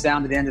 if it comes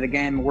down to the end of the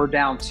game and we're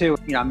down 2,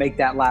 make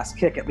that last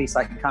kick, at least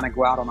I can kind of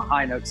go out on a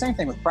high note. Same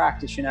thing with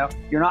practice,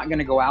 you're not going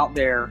to go out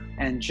there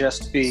and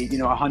just be,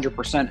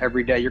 100%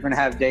 every day. You're going to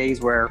have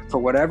days where, for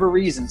whatever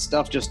reason,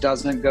 stuff just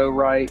doesn't go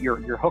right.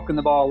 You're hooking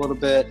the ball a little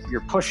bit,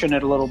 you're pushing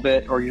it a little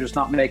bit, or you're just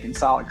not making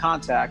solid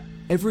contact.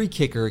 Every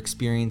kicker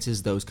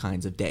experiences those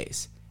kinds of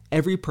days.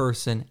 Every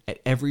person at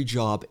every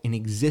job in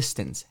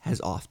existence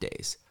has off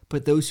days.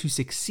 But those who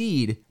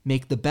succeed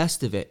make the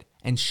best of it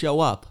and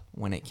show up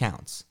when it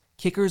counts.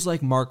 Kickers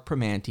like Mark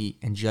Primanti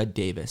and Judd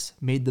Davis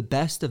made the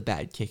best of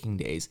bad kicking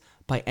days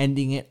by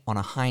ending it on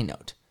a high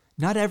note.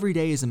 Not every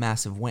day is a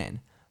massive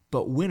win,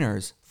 but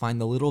winners find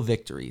the little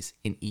victories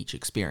in each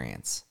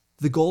experience.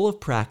 The goal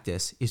of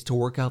practice is to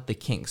work out the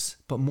kinks,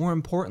 but more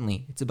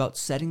importantly, it's about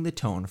setting the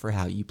tone for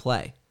how you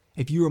play.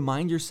 If you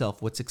remind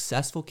yourself what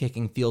successful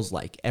kicking feels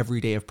like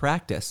every day of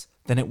practice,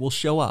 then it will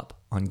show up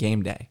on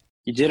game day.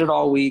 You did it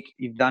all week.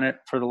 You've done it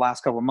for the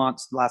last couple of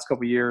months, the last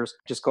couple of years.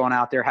 Just going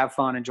out there, have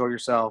fun, enjoy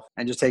yourself,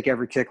 and just take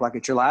every kick like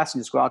it's your last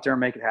and just go out there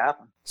and make it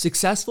happen.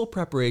 Successful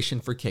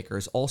preparation for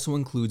kickers also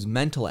includes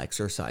mental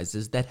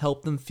exercises that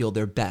help them feel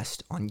their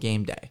best on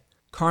game day.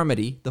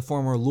 Carmody, the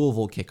former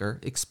Louisville kicker,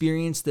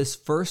 experienced this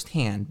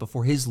firsthand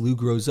before his Lou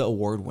Groza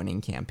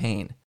Award-winning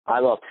campaign. I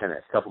love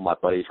tennis. A couple of my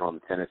buddies were on the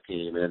tennis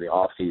team, and in the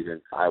off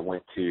season, I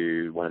went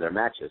to one of their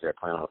matches. They were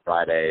playing on a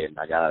Friday, and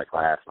I got out of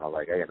class, and I was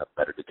like, I got nothing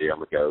better to do. I'm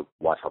going to go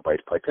watch my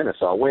buddies play tennis.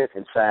 So I went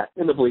and sat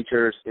in the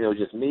bleachers. It was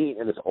just me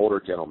and this older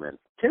gentleman.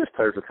 Tennis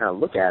players would kind of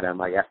look at him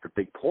like after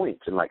big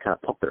points and like kind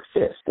of pump their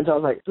fist. And so I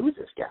was like, who is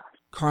this guy?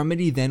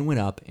 Carmody then went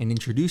up and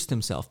introduced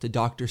himself to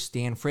Dr.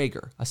 Stan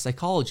Frager, a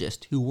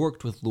psychologist who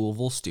worked with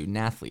Louisville student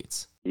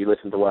athletes. He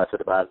listened to what I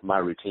said about my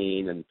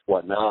routine and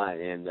whatnot,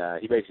 and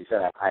he basically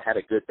said I had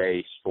a good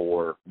base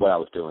for what I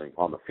was doing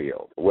on the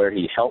field. Where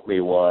he helped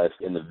me was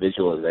in the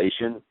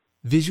visualization.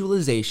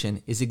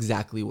 Visualization is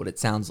exactly what it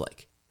sounds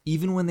like.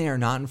 Even when they are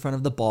not in front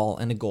of the ball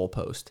and a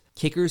goalpost,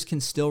 kickers can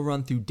still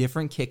run through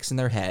different kicks in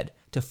their head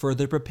to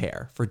further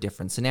prepare for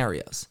different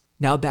scenarios.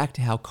 Now back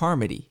to how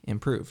Carmody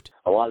improved.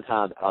 A lot of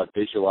times I would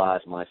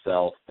visualize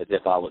myself as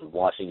if I was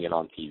watching it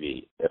on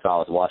TV, if I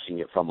was watching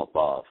it from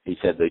above. He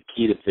said the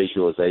key to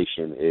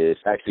visualization is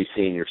actually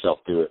seeing yourself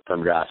do it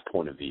from your guy's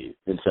point of view.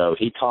 And so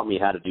he taught me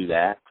how to do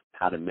that,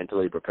 how to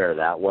mentally prepare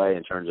that way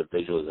in terms of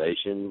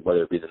visualization,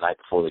 whether it be the night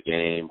before the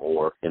game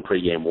or in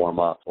pregame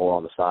warm-up or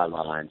on the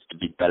sidelines, to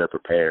be better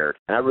prepared.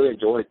 And I really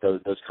enjoyed those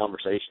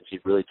conversations. He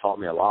really taught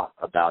me a lot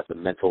about the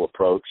mental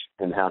approach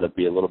and how to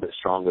be a little bit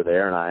stronger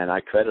there. And I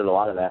credit a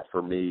lot of that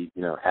for me,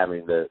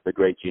 having the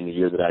great junior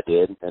year that I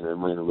did and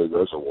then winning the Lou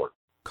Groza Award.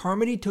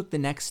 Carmody took the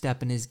next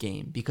step in his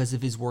game because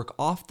of his work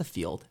off the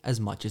field as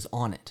much as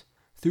on it.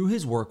 Through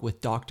his work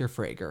with Dr.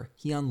 Frager,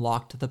 he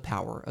unlocked the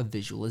power of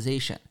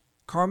visualization.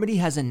 Carmody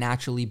has a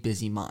naturally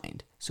busy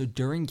mind, so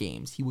during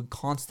games he would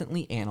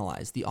constantly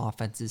analyze the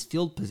offense's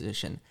field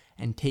position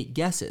and take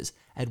guesses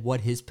at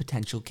what his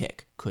potential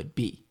kick could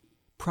be.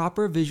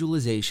 Proper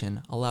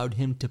visualization allowed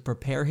him to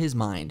prepare his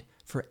mind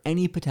for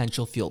any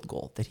potential field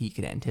goal that he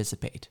could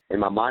anticipate. In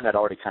my mind, I'd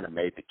already kind of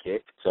made the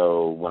kick,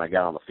 so when I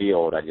got on the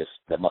field,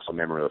 that muscle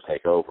memory would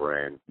take over,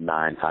 and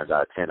 9 times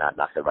out of 10, I'd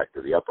knock it right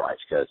through the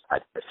uprights because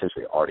I'd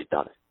essentially already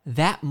done it.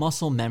 That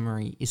muscle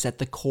memory is at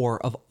the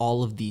core of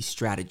all of these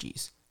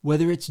strategies.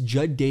 Whether it's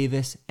Judd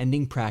Davis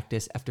ending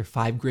practice after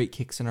 5 great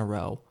kicks in a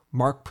row,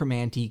 Mark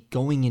Primanti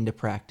going into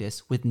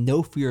practice with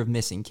no fear of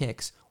missing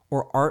kicks,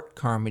 or Art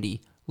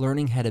Carmody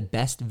learning how to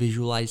best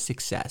visualize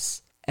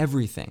success,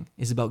 everything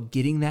is about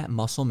getting that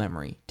muscle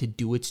memory to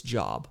do its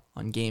job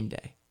on game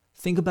day.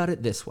 Think about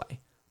it this way.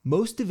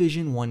 Most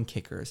Division I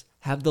kickers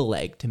have the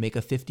leg to make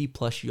a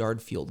 50-plus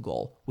yard field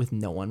goal with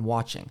no one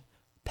watching.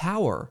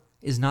 Power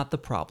is not the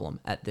problem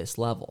at this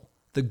level.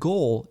 The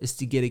goal is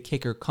to get a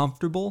kicker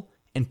comfortable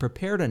and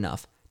prepared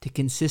enough to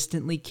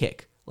consistently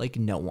kick like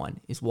no one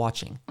is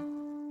watching.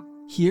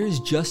 Here's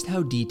just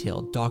how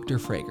detailed Dr.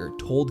 Frager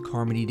told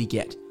Carmody to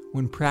get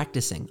when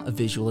practicing a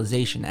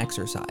visualization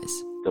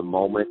exercise. The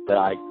moment that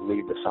I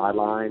leave the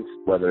sidelines,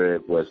 whether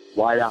it was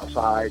light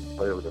outside,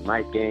 whether it was a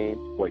night game,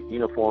 what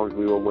uniforms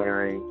we were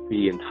wearing,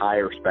 the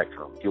entire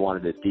spectrum. If you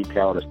wanted as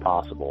detailed as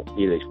possible,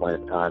 he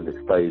explained at the time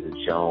that studies had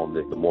shown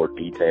that the more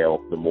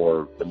detail, the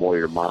more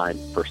your mind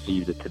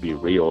perceives it to be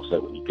real, so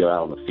that when you go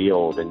out on the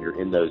field and you're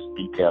in those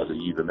details that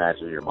you've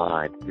imagined in your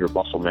mind, your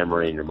muscle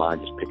memory and your mind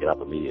just pick it up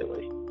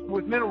immediately.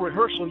 With mental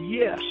rehearsal,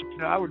 yes.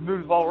 I would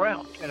move the ball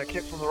around, and a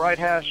kick from the right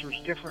hash was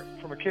different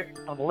from a kick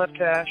on the left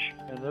hash,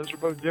 and those are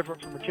both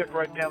different from a kick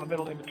right down the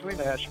middle in between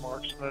the hash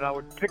marks. And I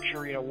would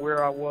picture,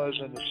 where I was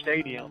in the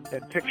stadium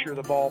and picture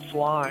the ball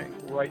flying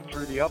right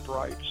through the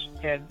uprights.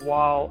 And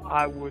while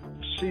I would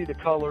see the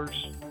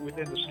colors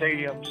within the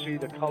stadium, see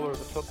the color of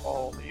the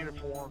football, the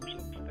uniforms,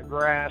 and the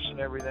grass and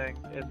everything,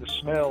 and the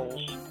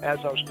smells, as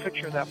I was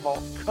picturing that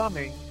ball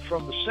coming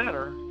from the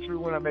center through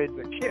when I made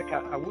the kick,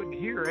 I wouldn't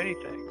hear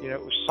anything. It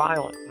was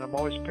silent, and I'm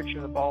always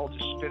picturing the ball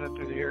just spinning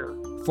through the air.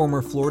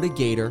 Former Florida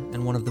Gator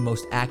and one of the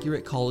most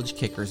accurate college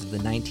kickers of the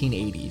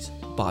 1980s,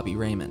 Bobby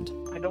Raymond.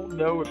 I don't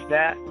know if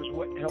that was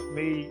what helped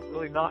me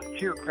really not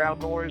hear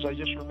crowd noise. I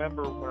just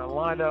remember when I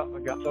lined up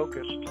and got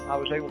focused, I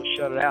was able to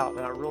shut it out,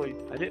 and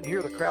I didn't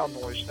hear the crowd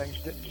noise. Things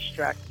didn't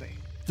distract me.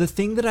 The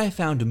thing that I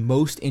found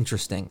most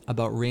interesting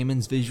about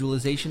Raymond's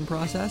visualization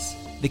process,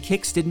 the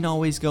kicks didn't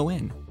always go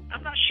in.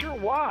 I'm not sure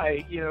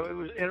why,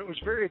 it was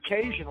very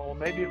occasional.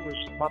 Maybe it was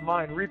my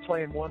mind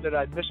replaying one that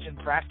I'd missed in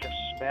practice,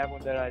 a bad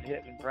one that I'd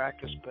hit in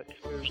practice, but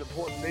it was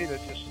important to me to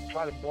just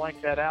try to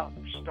blank that out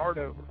and start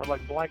over.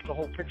 I'd blank the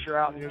whole picture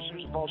out, and as soon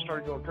as the ball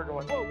started going, I'm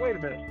like, oh, wait a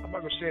minute, I'm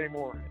not going to see any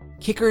more.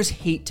 Kickers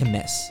hate to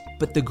miss,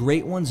 but the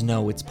great ones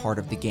know it's part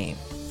of the game.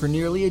 For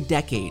nearly a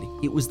decade,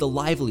 it was the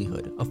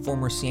livelihood of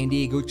former San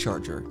Diego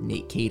Charger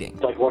Nate Kading.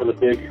 It's like one of the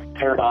big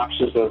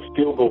paradoxes of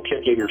field goal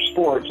kicking or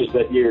sports is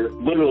that your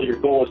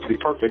goal is to be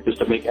perfect, is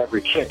to make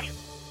every kick.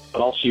 But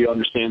also you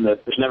understand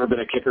that there's never been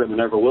a kicker and there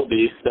never will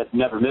be that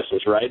never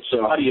misses, right?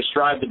 So how do you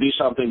strive to be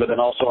something, but then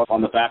also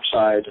on the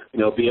backside,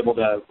 be able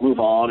to move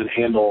on and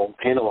handle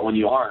it when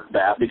you aren't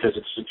that, because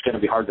it's going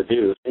to be hard to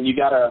do. And you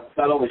got to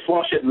not only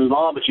flush it and move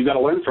on, but you got to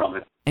learn from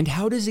it. And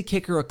how does a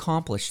kicker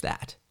accomplish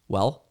that?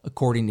 Well,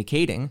 according to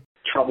Kading,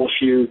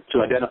 troubleshoot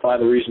to identify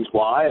the reasons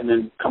why and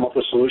then come up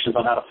with solutions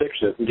on how to fix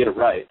it and get it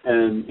right.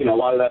 And, a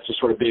lot of that's just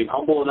sort of being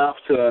humble enough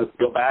to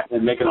go back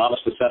and make an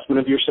honest assessment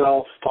of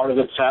yourself. Part of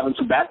it's having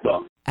some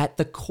backbone. At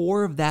the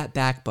core of that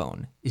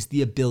backbone is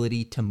the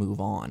ability to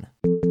move on.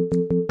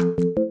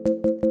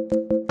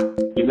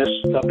 You miss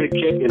a big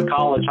kick in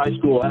college, high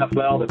school,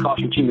 NFL that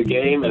costs your team the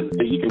game, and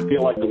you can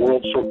feel like the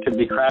world sort of could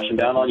be crashing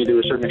down on you to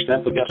a certain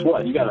extent. But guess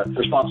what? You got a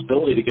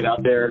responsibility to get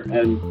out there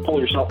and pull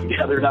yourself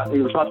together. Not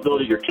your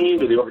responsibility to your team,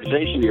 to the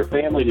organization, to your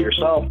family, to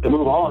yourself, to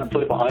move on and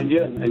put it behind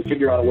you and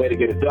figure out a way to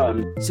get it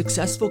done.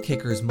 Successful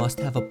kickers must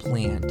have a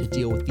plan to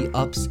deal with the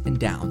ups and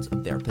downs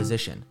of their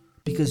position,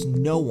 because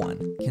no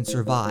one can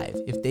survive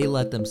if they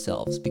let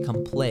themselves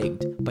become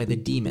plagued by the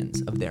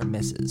demons of their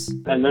misses.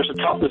 And there's a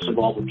toughness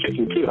involved with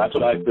kicking too. That's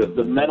what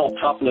the mental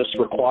toughness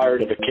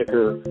required of a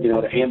kicker,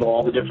 to handle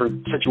all the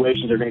different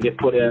situations they're going to get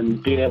put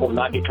in, being able to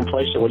not get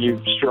complacent when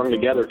you've strung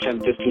together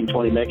 10, 15,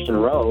 20 makes in a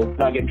row,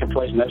 not getting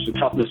complacent. There's a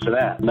toughness to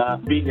that.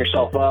 Not beating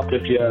yourself up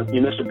if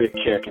you miss a big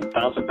kick and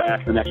bounce it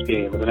back the next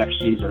game or the next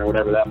season or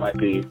whatever that might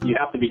be. You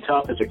have to be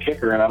tough as a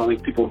kicker, and I don't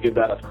think people give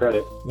that enough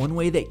credit. One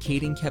way that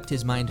Kading kept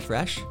his mind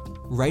fresh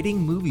writing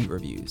movie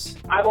reviews.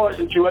 I've always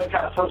enjoyed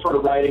kind of some sort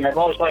of writing. I've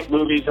always liked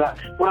movies.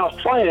 When I was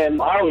playing,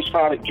 I always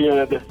found it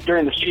good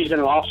during the season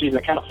and off season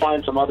to kind of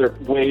find some other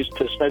ways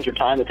to spend your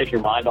time to take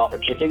your mind off of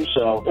kicking.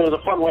 So it was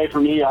a fun way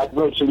for me. I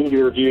wrote some movie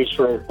reviews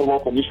for the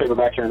local newspaper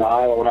back here in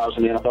Iowa when I was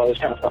in the NFL. It was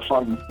kind of a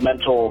fun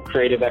mental,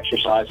 creative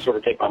exercise to sort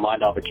of take my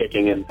mind off of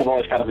kicking, and I've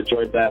always kind of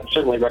enjoyed that.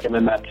 Certainly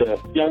recommend that to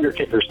younger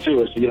kickers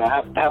too, is to,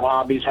 have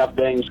hobbies, have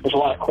things. There's a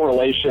lot of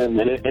correlation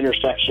and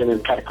intersection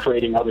and kind of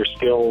creating other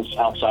skills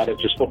outside of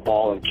just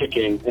football and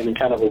kicking, and in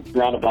kind of a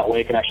roundabout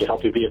way can actually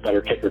help you be a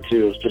better kicker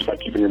too, is just by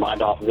keeping your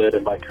mind off of it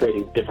and by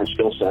creating different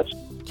skill sets.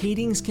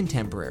 Kading's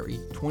contemporary,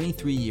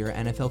 23-year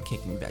NFL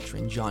kicking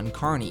veteran John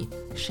Carney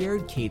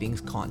shared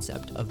Kading's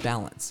concept of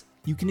balance.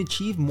 You can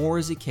achieve more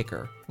as a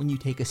kicker when you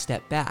take a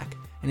step back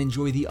and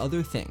enjoy the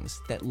other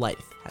things that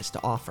life has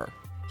to offer.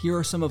 Here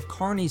are some of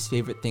Carney's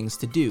favorite things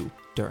to do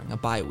during a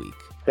bye week.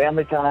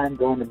 Family time,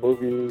 going to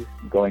movies,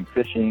 going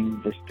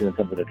fishing, just doing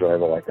something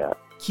enjoyable like that.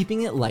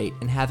 Keeping it light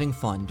and having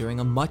fun during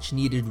a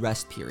much-needed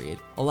rest period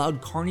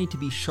allowed Carney to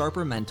be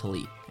sharper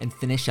mentally and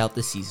finish out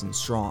the season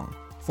strong.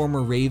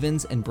 Former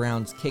Ravens and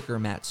Browns kicker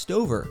Matt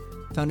Stover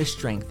found a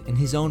strength in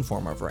his own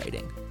form of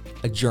writing,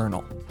 a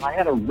journal. I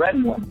had a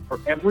red one for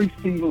every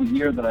single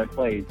year that I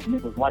played, and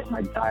it was like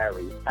my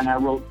diary. And I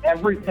wrote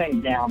everything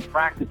down,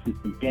 practices,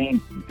 the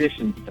games,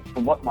 conditions,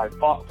 for what my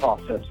thought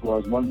process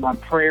was, what my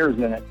prayers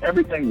in it,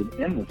 everything was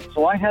in this.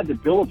 So I had the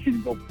ability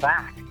to go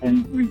back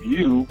and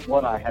review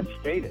what I had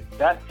stated.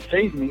 That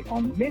saved me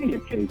on many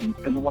occasions,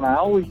 because when I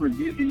always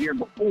reviewed the year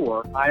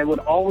before, I would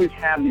always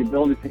have the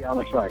ability to think, oh,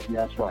 that's right,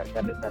 yeah, that's right.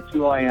 That's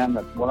who I am,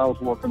 that's what I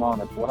was working on,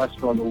 that's what I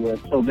struggled with.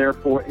 So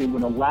therefore, it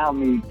would allow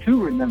me to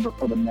remember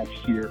for the next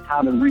year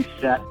how to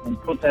reset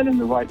and put that in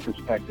the right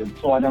perspective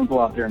so I don't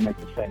go out there and make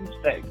the same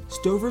mistake.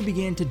 Stover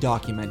began to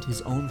document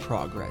his own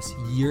progress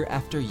year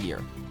after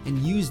year and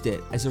used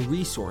it as a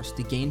resource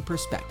to gain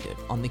perspective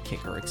on the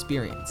kicker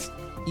experience.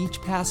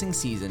 Each passing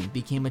season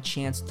became a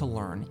chance to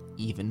learn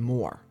even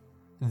more.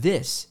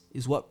 This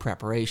is what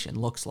preparation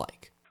looks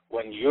like.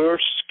 When your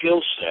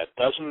skill set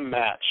doesn't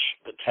match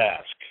the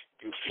task,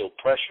 you feel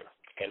pressure.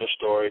 End of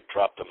story,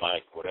 drop the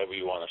mic, whatever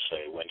you want to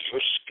say. When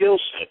your skill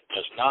set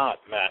does not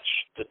match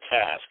the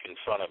task in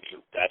front of you,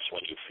 that's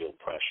when you feel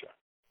pressure.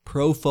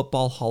 Pro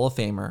Football Hall of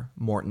Famer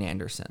Morten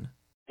Andersen.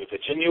 If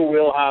it's in your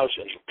wheelhouse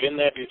and you've been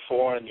there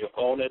before and you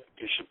own it,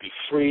 you should be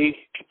free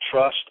to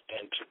trust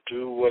and to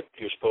do what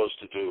you're supposed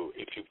to do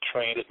if you've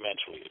trained it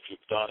mentally, if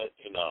you've done it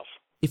enough.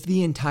 If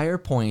the entire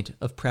point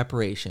of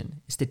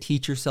preparation is to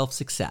teach yourself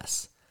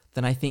success,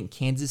 then I think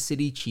Kansas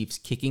City Chiefs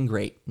kicking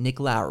great Nick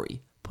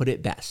Lowery put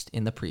it best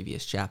in the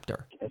previous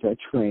chapter. As I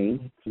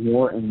trained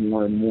more and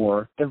more and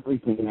more,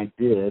 everything I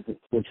did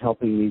was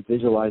helping me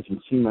visualize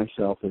and see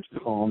myself as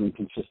calm and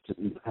consistent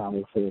and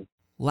powerful.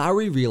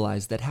 Lowery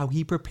realized that how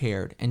he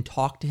prepared and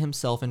talked to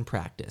himself in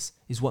practice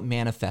is what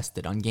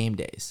manifested on game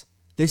days.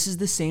 This is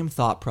the same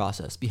thought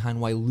process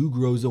behind why Lou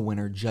Groza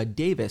winner Judd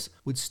Davis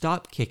would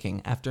stop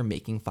kicking after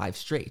making 5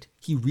 straight.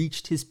 He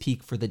reached his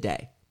peak for the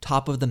day,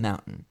 top of the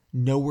mountain,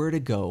 nowhere to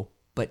go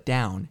but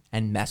down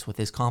and mess with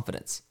his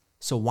confidence.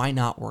 So why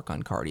not work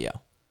on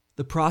cardio?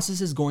 The process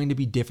is going to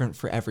be different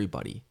for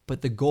everybody,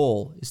 but the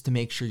goal is to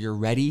make sure you're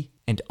ready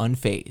and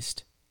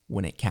unfazed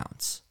when it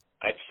counts.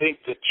 I think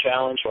the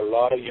challenge for a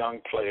lot of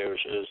young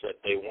players is that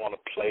they want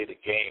to play the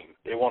game.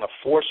 They want to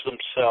force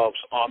themselves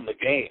on the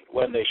game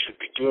when they should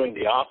be doing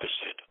the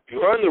opposite.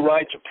 You earn the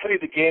right to play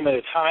the game at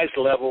its highest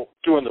level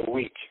during the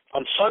week.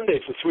 On Sunday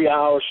for 3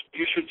 hours,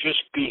 you should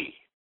just be.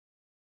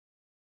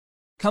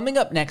 Coming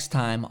up next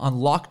time on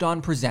Locked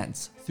On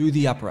Presents Through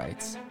the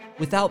Uprights.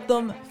 Without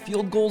them,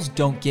 field goals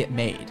don't get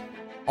made.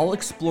 I'll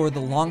explore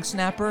the long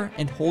snapper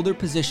and holder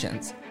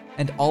positions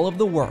and all of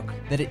the work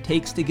that it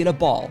takes to get a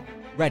ball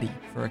ready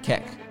for a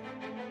kick.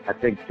 I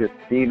think just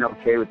being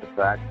okay with the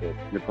fact that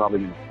you're probably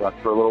going to suck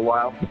for a little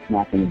while. It's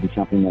not going to be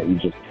something that you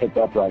just pick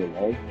up right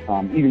away.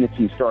 Even if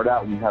you start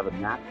out and you have a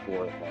knack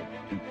for it, like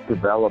you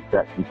develop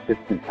that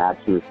consistent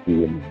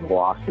accuracy and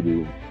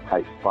velocity and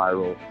tight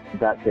spiral.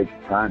 That takes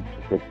time.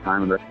 It takes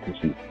time and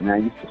repetition. And I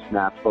used to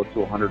snap close to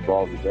 100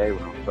 balls a day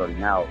when I was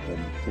starting out,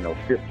 and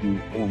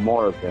 50 or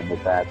more of them were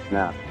bad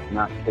snaps,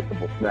 not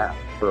kickable snaps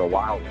for a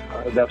while.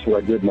 That's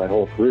what I did my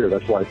whole career.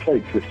 That's why I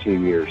played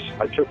 15 years.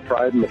 I took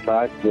pride in the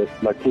fact that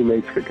my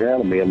teammates could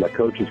count on me and my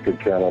coaches could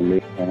count on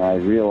me. And I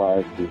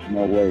realized there's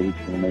no way he's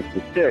going to make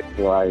the kick.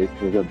 So I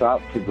was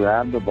about to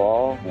grab the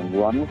ball and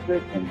run with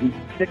it, and he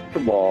kicked the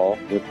ball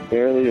with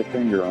barely a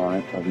finger on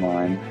it of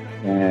mine.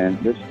 And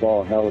this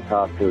ball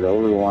helicoptered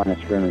over the line of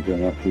scrimmage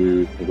and went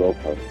through the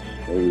goalposts.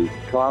 It was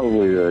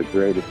probably the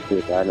greatest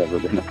kick I'd ever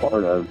been a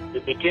part of.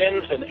 It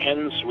begins and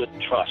ends with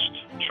trust.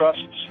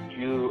 Trust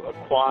you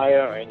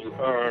acquire and you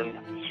earn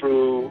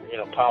through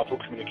powerful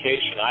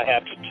communication. I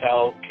have to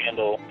tell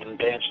Kendall and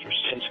Dan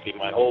Straczynski,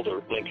 my holder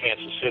in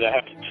Kansas City, I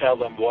have to tell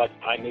them what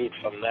I need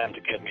from them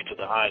to get me to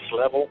the highest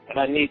level, and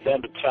I need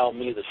them to tell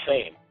me the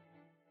same.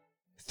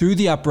 Through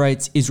the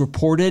Uprights is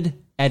reported,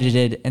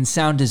 edited, and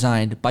sound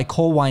designed by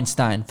Cole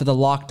Weinstein for the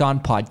Locked On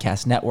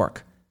Podcast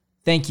Network.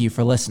 Thank you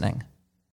for listening.